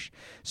perish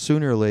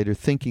sooner or later,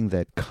 thinking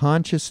that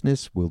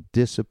consciousness will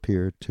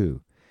disappear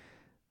too.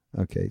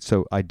 Okay,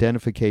 so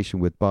identification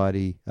with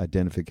body,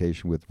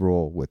 identification with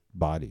role with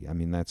body. I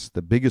mean, that's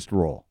the biggest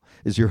role,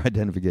 is your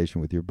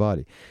identification with your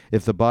body.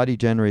 If the body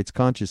generates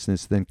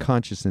consciousness, then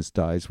consciousness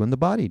dies when the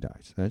body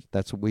dies.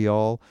 That's what we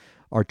all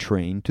are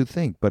trained to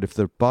think. But if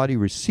the body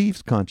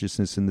receives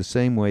consciousness in the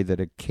same way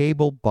that a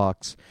cable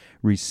box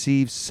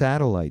receives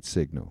satellite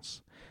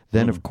signals,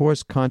 then of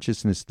course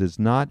consciousness does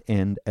not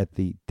end at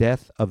the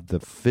death of the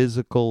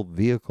physical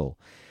vehicle.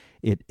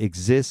 It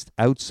exists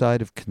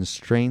outside of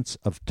constraints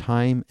of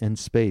time and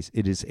space.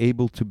 It is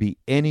able to be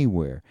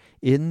anywhere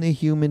in the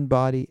human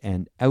body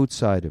and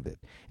outside of it.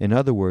 In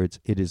other words,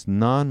 it is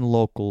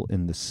non-local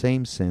in the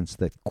same sense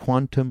that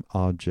quantum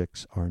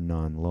objects are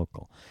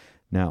non-local.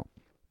 Now,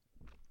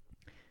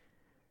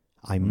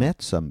 I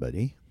met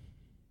somebody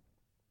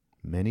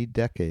many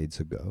decades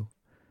ago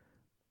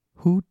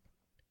who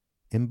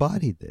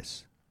embodied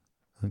this,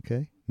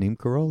 okay? Neem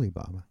Karoli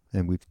Baba.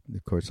 And we've,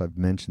 of course, I've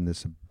mentioned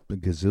this a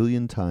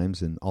gazillion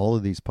times in all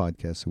of these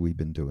podcasts that we've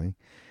been doing.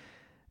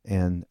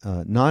 And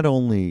not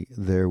only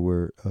there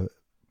were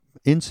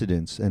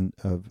incidents and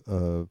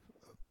of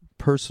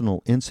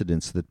personal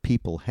incidents that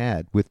people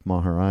had with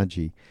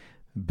Maharaji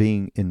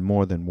being in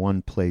more than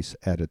one place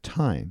at a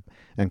time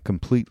and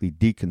completely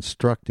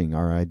deconstructing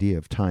our idea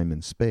of time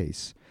and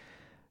space.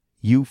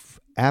 You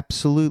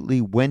absolutely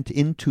went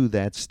into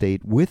that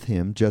state with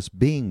him, just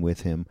being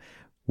with him,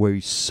 where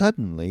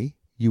suddenly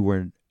you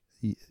were,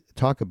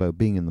 talk about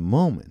being in the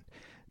moment,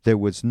 there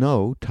was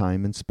no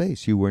time and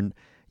space.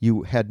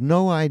 You had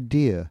no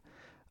idea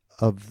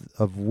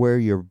of where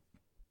your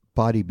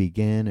body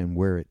began and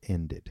where it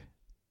ended.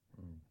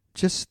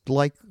 Just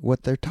like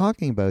what they're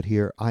talking about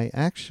here, I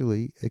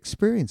actually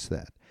experienced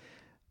that.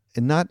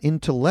 And not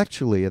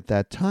intellectually at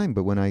that time,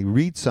 but when I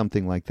read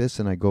something like this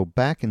and I go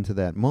back into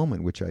that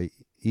moment, which I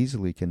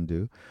easily can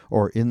do,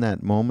 or in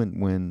that moment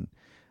when,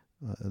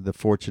 the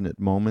fortunate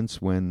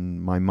moments when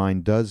my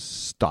mind does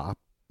stop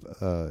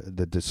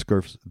the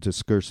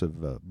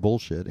discursive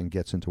bullshit and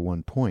gets into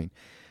one point,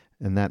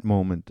 and that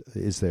moment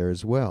is there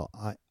as well.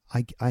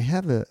 I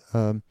have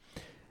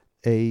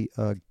a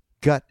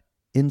gut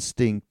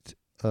instinct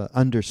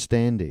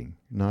understanding,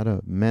 not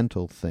a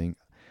mental thing,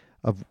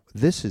 of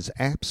this is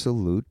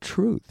absolute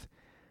truth.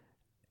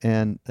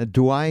 And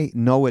do I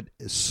know it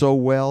so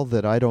well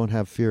that I don't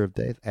have fear of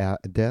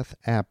death?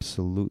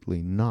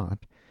 Absolutely not.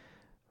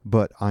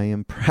 But I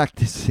am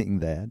practicing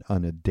that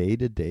on a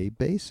day-to-day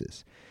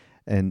basis.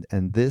 And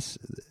this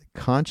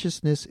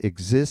consciousness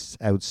exists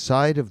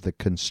outside of the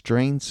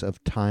constraints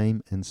of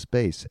time and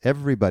space.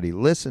 Everybody,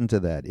 listen to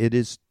that. It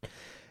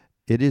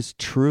is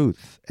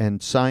truth,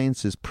 and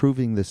science is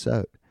proving this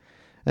out.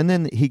 And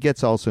then he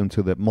gets also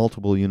into that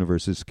multiple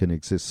universes can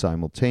exist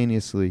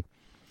simultaneously.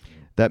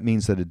 That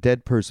means that a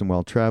dead person,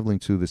 while traveling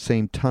through the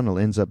same tunnel,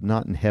 ends up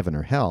not in heaven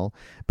or hell,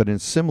 but in a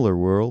similar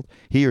world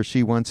he or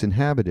she once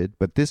inhabited,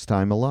 but this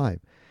time alive.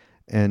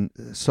 And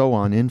so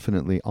on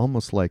infinitely,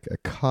 almost like a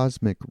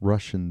cosmic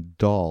Russian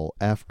doll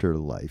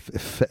afterlife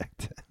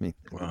effect. I mean,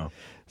 wow.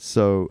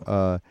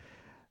 So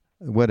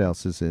what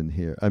else is in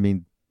here? I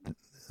mean,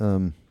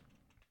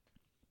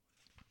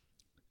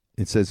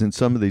 it says, in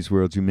some of these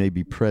worlds, you may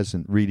be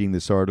present reading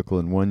this article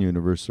in one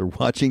universe or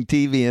watching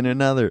TV in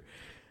another.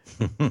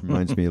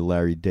 Reminds me of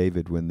Larry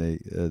David when they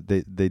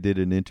did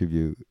an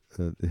interview.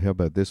 How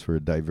about this for a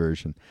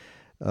diversion?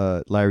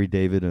 Larry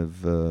David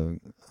of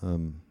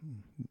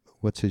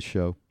what's his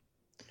show?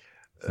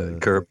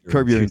 Curb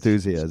Your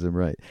Enthusiasm,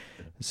 right.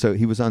 So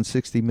he was on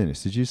 60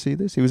 Minutes. Did you see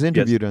this? He was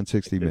interviewed on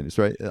 60 Minutes,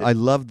 right? I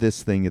love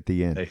this thing at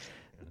the end.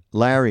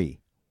 Larry,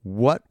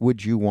 what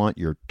would you want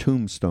your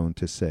tombstone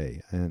to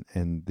say?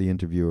 And the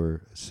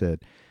interviewer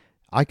said,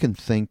 I can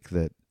think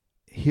that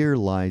here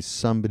lies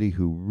somebody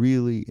who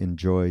really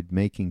enjoyed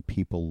making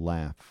people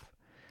laugh.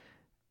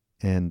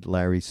 And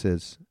Larry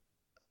says,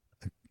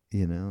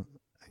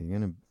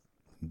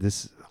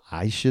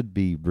 I should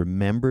be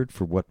remembered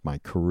for what my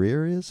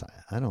career is?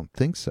 I don't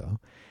think so.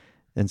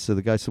 And so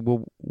the guy said,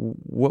 well,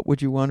 what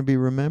would you want to be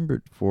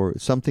remembered for?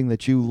 Something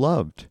that you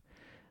loved.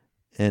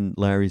 And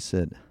Larry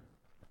said,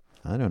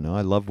 I don't know.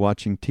 I love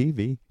watching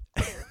TV.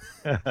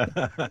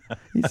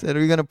 He said, are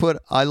you going to put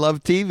I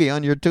love TV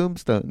on your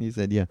tombstone? He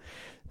said, yeah.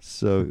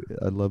 So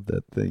I love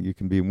that thing. You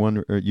can be in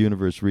one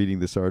universe reading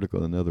this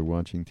article, another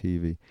watching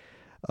TV.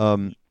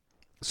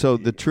 So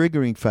the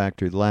triggering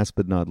factor, last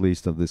but not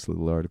least of this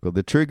little article,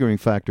 the triggering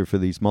factor for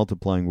these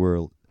multiplying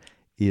worlds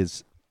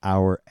is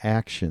our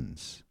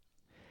actions.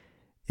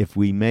 If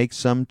we make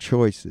some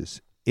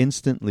choices,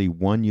 instantly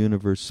one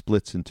universe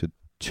splits into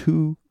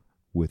two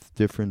with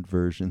different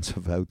versions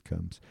of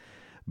outcomes.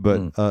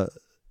 But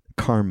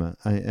karma,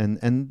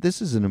 and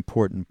this is an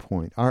important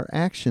point. Our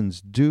actions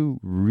do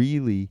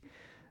really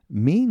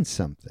mean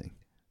something.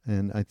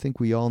 And I think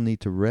we all need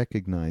to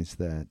recognize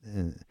that.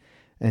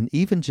 And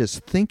even just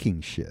thinking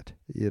shit,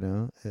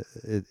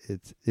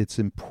 it's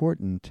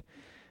important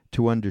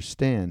to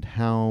understand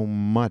how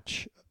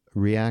much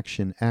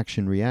reaction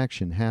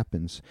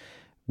happens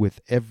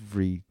with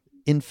every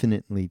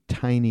infinitely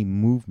tiny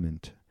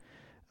movement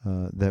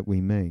that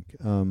we make.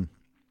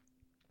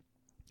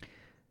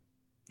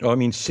 I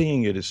mean,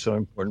 seeing it is so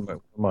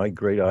important. My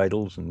great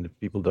idols, and if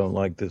people don't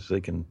like this,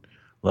 they can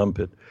lump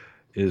it,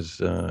 is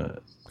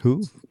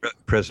Who?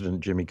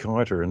 President Jimmy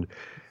Carter. And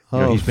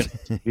he's been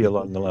on TV a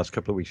lot in the last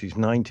couple of weeks. He's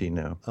 90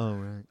 now. Oh,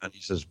 right. And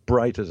he's as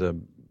bright as a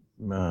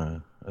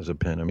pen.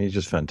 I mean, he's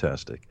just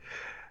fantastic.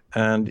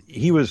 And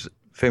he was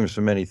famous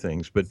for many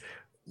things, but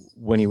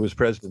when he was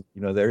president,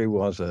 there he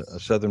was, a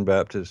Southern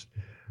Baptist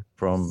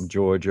from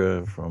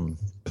Georgia, from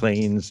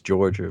Plains,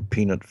 Georgia,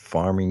 peanut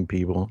farming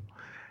people.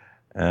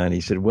 And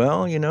he said,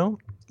 well,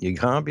 you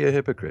can't be a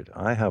hypocrite.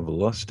 I have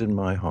lust in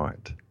my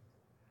heart.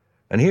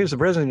 And here's the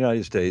president of the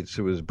United States,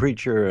 who was a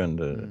preacher and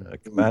a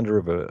commander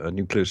of a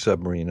nuclear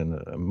submarine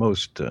and a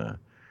most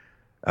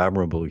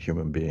admirable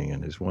human being,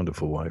 and his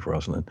wonderful wife,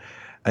 Rosalind.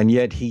 And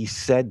yet he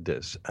said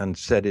this, and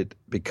said it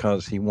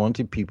because he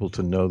wanted people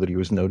to know that he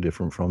was no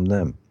different from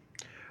them,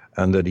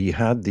 and that he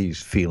had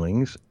these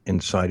feelings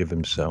inside of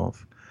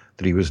himself,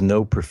 that he was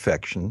no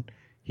perfection.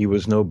 He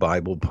was no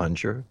Bible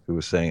puncher who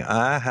was saying,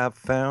 I have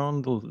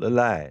found the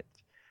light,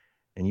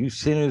 and you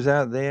sinners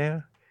out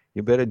there,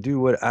 you better do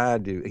what I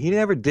do. He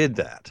never did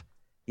that.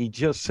 He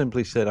just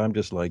simply said, I'm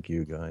just like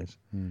you guys.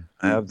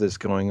 I have this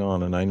going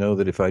on, and I know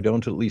that if I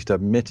don't at least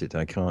admit it,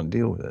 I can't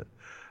deal with it.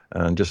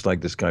 And just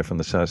like this guy from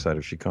the south side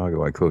of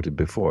Chicago I quoted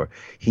before,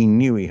 he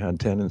knew he had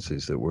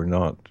tendencies that were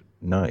not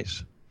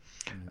nice.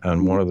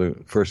 And one of the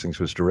first things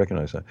was to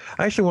recognize that.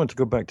 I actually want to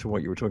go back to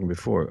what you were talking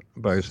before,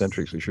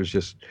 biocentrics, which was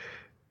just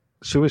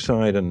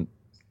suicide. And,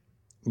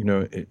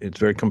 it's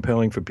very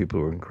compelling for people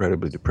who are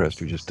incredibly depressed,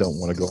 who just don't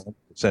want to go on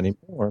this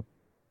anymore.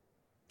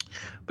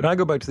 But I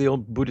go back to the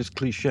old Buddhist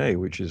cliche,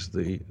 which is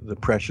the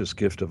precious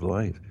gift of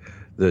life,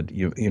 that,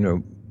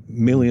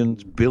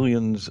 millions,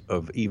 billions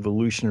of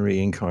evolutionary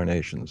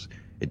incarnations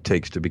it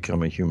takes to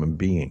become a human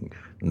being.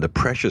 And the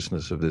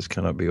preciousness of this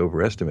cannot be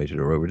overestimated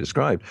or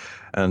overdescribed.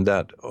 And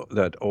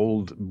that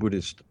old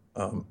Buddhist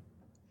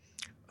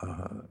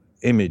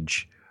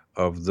image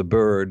of the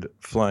bird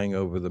flying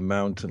over the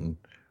mountain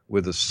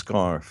with a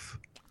scarf.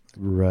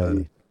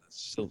 Right.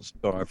 Silk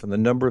scarf, and the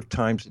number of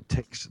times it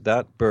takes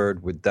that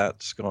bird with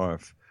that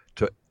scarf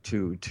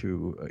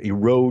to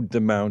erode the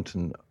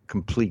mountain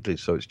completely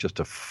so it's just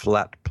a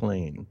flat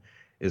plain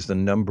is the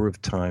number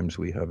of times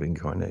we have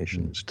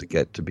incarnations to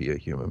get to be a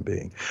human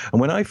being. And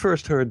when I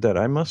first heard that,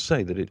 I must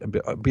say that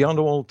it, beyond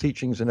all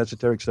teachings and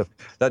esoteric stuff,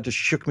 that just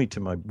shook me to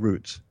my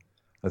roots.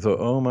 I thought,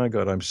 oh my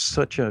God, I'm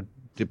such a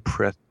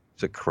depressed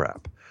piece of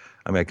crap.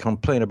 I mean, I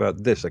complain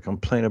about this, I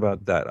complain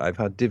about that. I've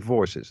had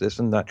divorces, this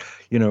and that.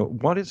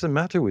 What is the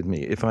matter with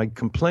me? If I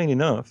complain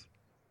enough,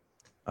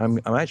 I'm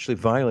actually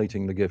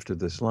violating the gift of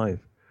this life.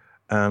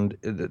 And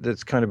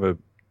that's kind of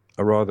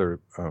a rather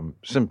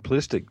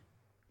simplistic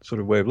sort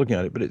of way of looking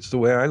at it, but it's the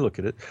way I look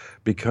at it,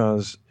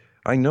 because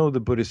I know the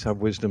Buddhists have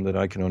wisdom that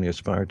I can only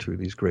aspire to,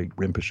 these great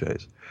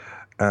Rinpoches.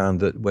 And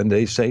that when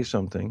they say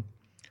something,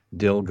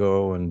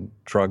 Dilgo and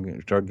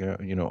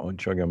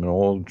Chogyam and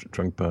all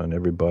Trungpa and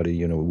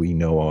everybody, we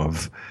know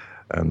of,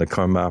 and the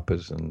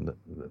Karmapas and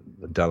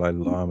the Dalai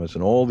Lamas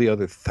and all the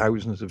other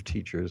thousands of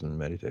teachers and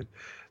meditators,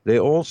 they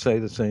all say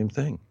the same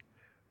thing,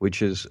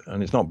 which is,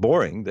 and it's not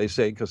boring, they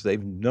say because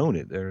they've known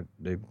it,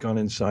 they've gone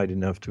inside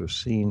enough to have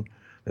seen,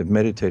 they've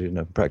meditated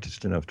enough,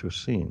 practiced enough to have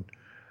seen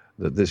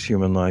that this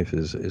human life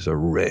is a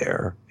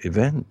rare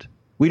event.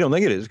 We don't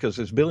think it is because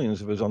there's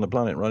billions of us on the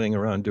planet running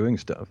around doing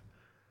stuff.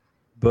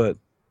 But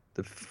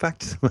the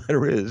fact of the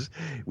matter is,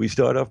 we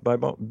start off by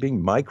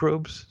being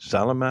microbes,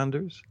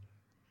 salamanders,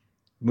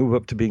 move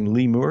up to being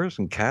lemurs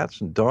and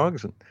cats and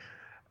dogs,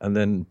 and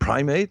then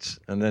primates,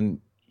 and then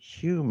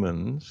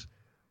humans.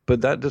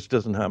 But that just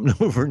doesn't happen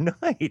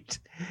overnight.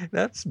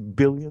 That's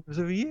billions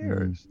of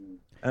years.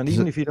 And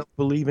even if you don't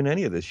believe in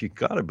any of this, you've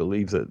got to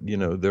believe that,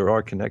 there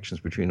are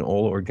connections between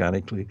all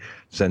organically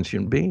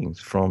sentient beings,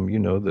 from,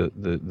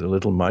 the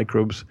little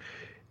microbes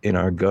in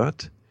our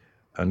gut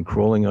and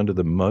crawling under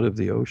the mud of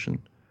the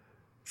ocean,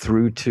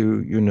 through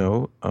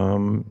to,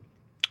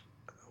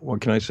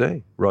 what can I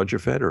say? Roger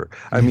Federer.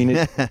 I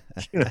mean,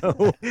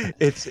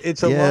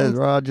 it's a long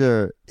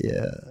Roger.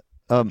 Yeah.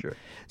 But,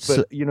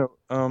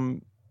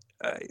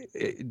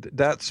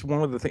 that's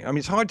one of the things. I mean,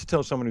 it's hard to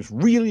tell someone who's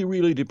really,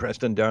 really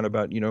depressed and down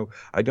about,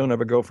 I don't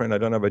have a girlfriend, I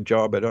don't have a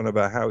job, I don't have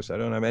a house, I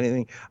don't have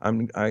anything.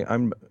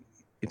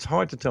 It's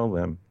hard to tell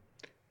them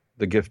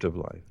the gift of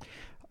life.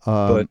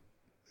 But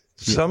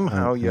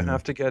somehow you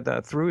have to get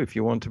that through if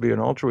you want to be an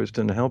altruist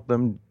and help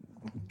them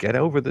get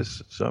over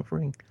this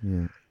suffering.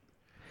 Yeah.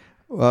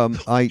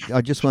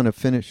 I just want to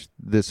finish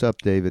this up,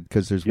 David,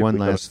 because there's one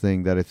last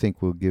thing that I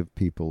think will give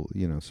people,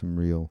 some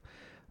real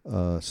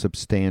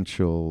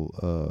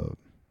substantial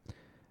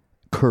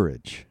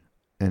courage.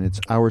 And it's,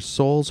 our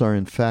souls are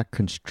in fact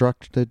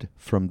constructed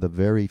from the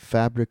very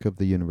fabric of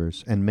the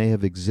universe and may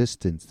have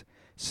existed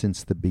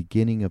since the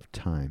beginning of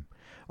time.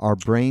 Our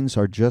brains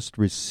are just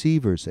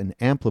receivers and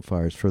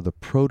amplifiers for the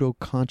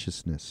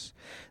proto-consciousness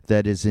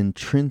that is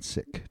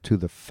intrinsic to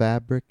the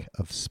fabric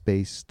of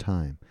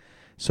space-time.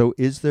 So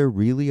is there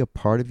really a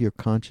part of your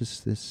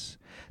consciousness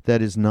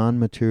that is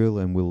non-material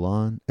and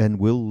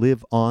will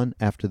live on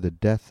after the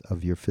death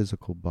of your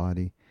physical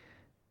body?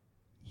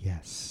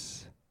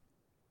 Yes.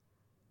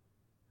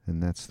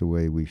 And that's the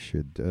way we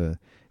should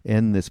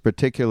end this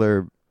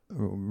particular...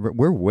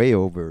 We're way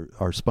over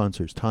our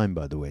sponsor's time,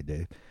 by the way,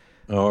 Dave.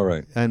 All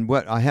right. And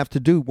what I have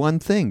to do one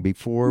thing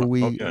before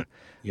we... Okay.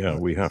 Yeah,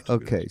 we have to.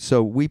 Okay,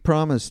 so we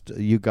promised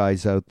you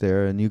guys out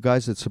there and you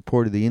guys that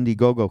supported the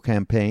Indiegogo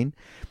campaign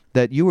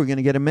that you were going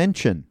to get a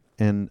mention.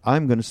 And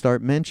I'm going to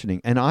start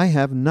mentioning. And I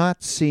have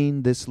not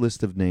seen this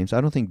list of names.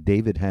 I don't think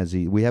David has.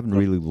 We haven't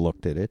really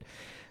looked at it.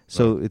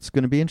 So it's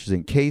going to be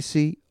interesting.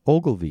 Casey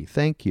Ogilvie,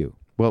 thank you.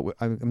 Well,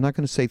 I'm not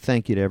going to say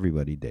thank you to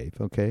everybody, Dave,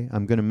 okay?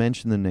 I'm going to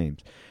mention the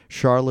names.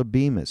 Charla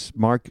Bemis,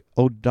 Mark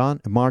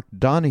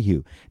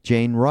Donahue,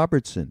 Jane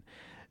Robertson,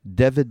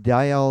 David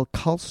Dial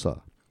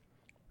Khalsa.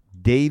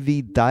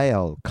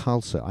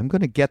 I'm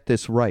going to get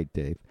this right,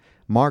 Dave.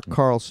 Mark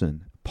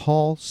Carlson,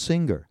 Paul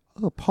Singer.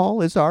 Oh,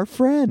 Paul is our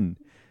friend.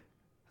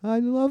 I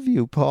love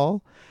you,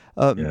 Paul.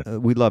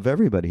 We love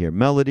everybody here.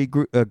 Melody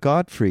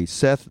Godfrey,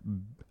 Seth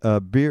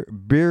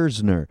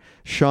Biersner,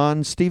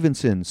 Sean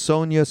Stevenson,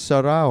 Sonia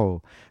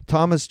Sarao,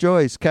 Thomas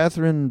Joyce,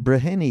 Catherine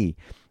Breheny,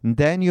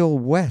 Danielle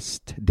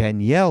West.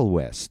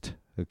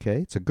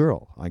 Okay, it's a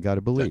girl, I got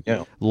to believe.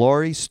 Yeah.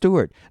 Laurie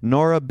Stewart,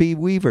 Nora B.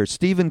 Weaver,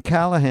 Stephen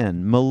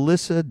Callahan,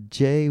 Melissa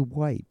J.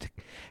 White,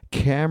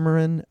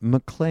 Cameron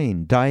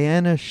McLean,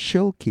 Diana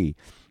Schilke,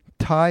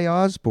 Ty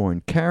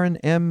Osborne, Karen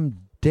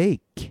M.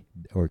 Dake,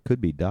 or it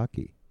could be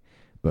Daki,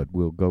 but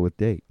we'll go with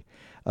Dake.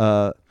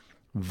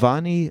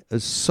 Vani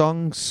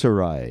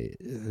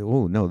Songsarai.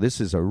 Oh, no, this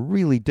is a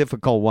really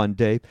difficult one,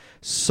 Dave.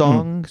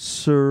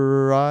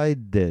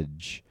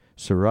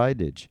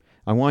 Songsaridij.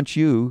 I want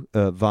you,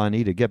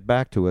 Vani, to get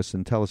back to us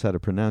and tell us how to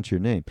pronounce your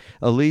name.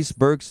 Elise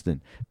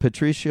Bergston,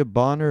 Patricia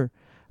Bonner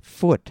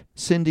Foote,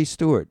 Cindy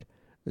Stewart,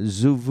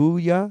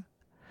 Zuvuya,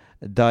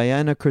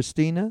 Diana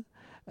Christina,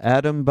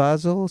 Adam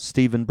Basil,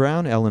 Stephen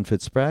Brown, Ellen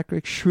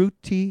Fitzpatrick,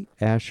 Shruti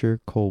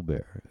Asher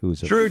Colbert,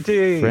 who's a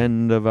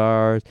friend of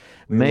ours,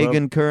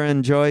 Megan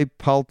Curran, Joy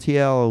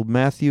Paltiel,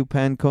 Matthew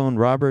Pancone,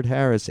 Robert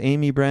Harris,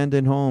 Amy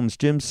Brandon Holmes,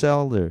 Jim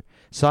Sider,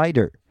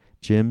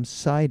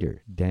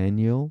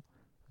 Daniel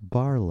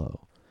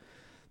Barlow,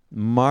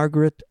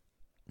 Margaret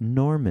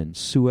Norman,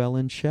 Sue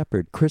Ellen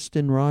Shepard,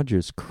 Kristen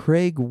Rogers,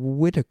 Craig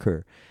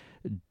Whitaker,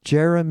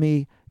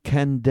 Jeremy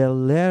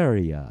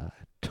Candelaria,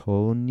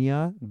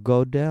 Tonya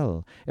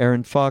Godel,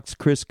 Aaron Fox,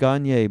 Chris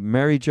Gagne,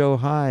 Mary Jo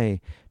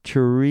High,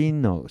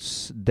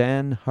 Chirinos,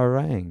 Dan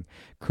Harang,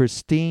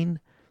 Christine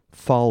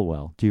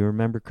Falwell. Do you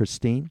remember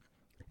Christine?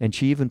 And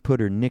she even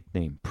put her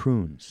nickname,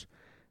 Prunes,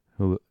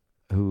 who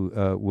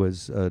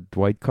was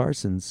Dwight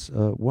Carson's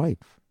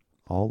wife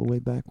all the way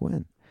back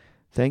when.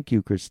 Thank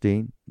you,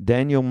 Christine.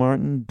 Daniel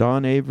Martin,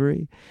 Don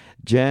Avery,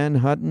 Jan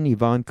Hutton,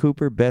 Yvonne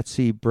Cooper,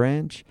 Betsy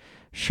Branch,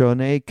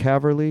 Shanae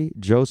Caverly,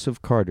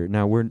 Joseph Carter.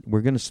 Now we're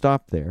going to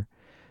stop there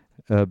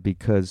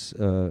because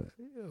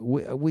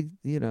we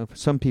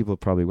some people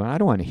probably want. I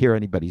don't want to hear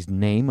anybody's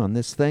name on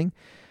this thing,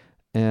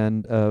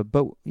 and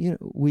but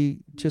we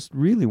just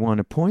really want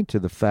to point to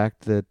the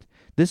fact that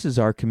this is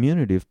our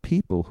community of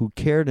people who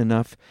cared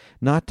enough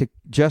not to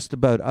just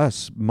about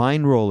us,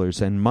 Mind Rollers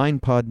and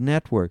MindPod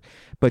Network,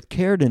 but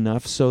cared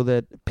enough so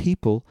that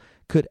people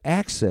could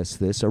access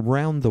this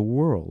around the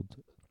world.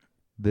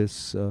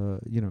 This,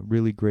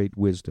 really great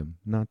wisdom.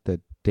 Not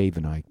that Dave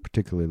and I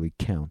particularly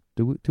count.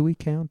 Do we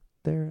count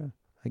there?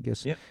 I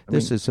guess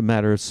this is a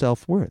matter of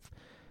self-worth.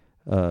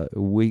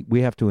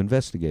 We have to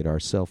investigate our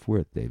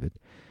self-worth, David.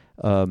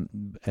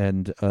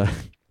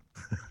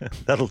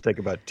 That'll take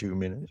about 2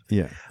 minutes.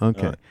 Yeah.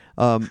 Okay.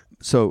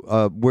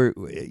 So we're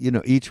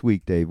each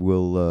week, Dave,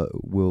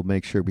 we'll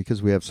make sure,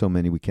 because we have so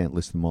many, we can't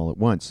list them all at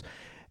once.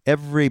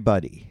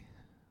 Everybody,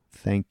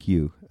 thank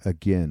you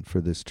again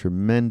for this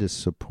tremendous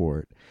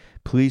support.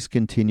 Please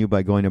continue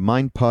by going to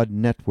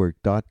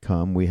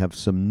mindpodnetwork.com. We have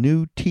some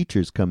new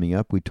teachers coming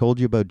up. We told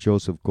you about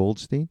Joseph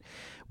Goldstein.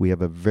 We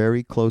have a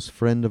very close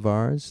friend of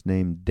ours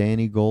named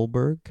Danny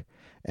Goldberg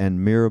and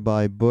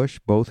Mirabai Bush,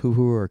 both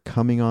who are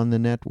coming on the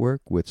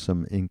network with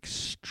some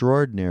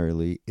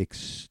extremely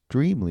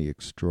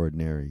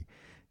extraordinary,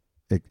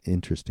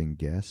 interesting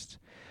guests.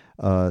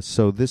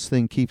 So this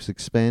thing keeps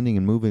expanding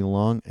and moving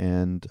along,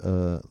 and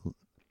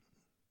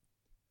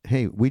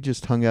hey, we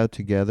just hung out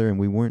together and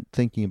we weren't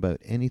thinking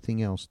about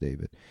anything else,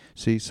 David.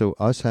 See, so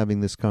us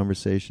having this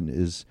conversation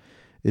is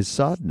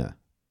sadhana,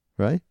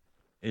 right?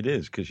 It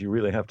is, because you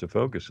really have to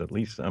focus, at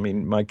least. I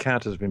mean, my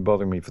cat has been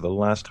bothering me for the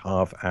last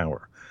half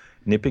hour,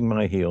 nipping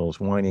my heels,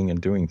 whining and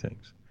doing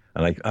things.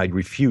 And I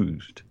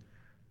refused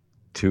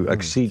to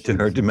accede to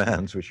her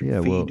demands, which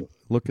feed. Well,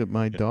 look at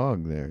my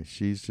dog there.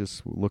 She's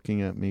just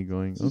looking at me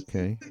going,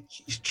 okay.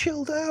 She's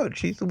chilled out.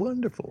 She's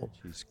wonderful.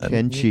 She's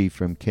Kenchi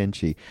from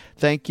Kenchi.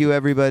 Thank you,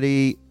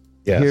 everybody.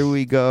 Yes. Here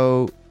we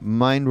go.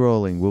 Mind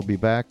rolling. We'll be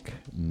back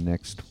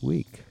next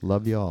week.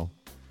 Love y'all.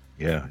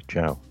 Yeah.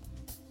 Ciao.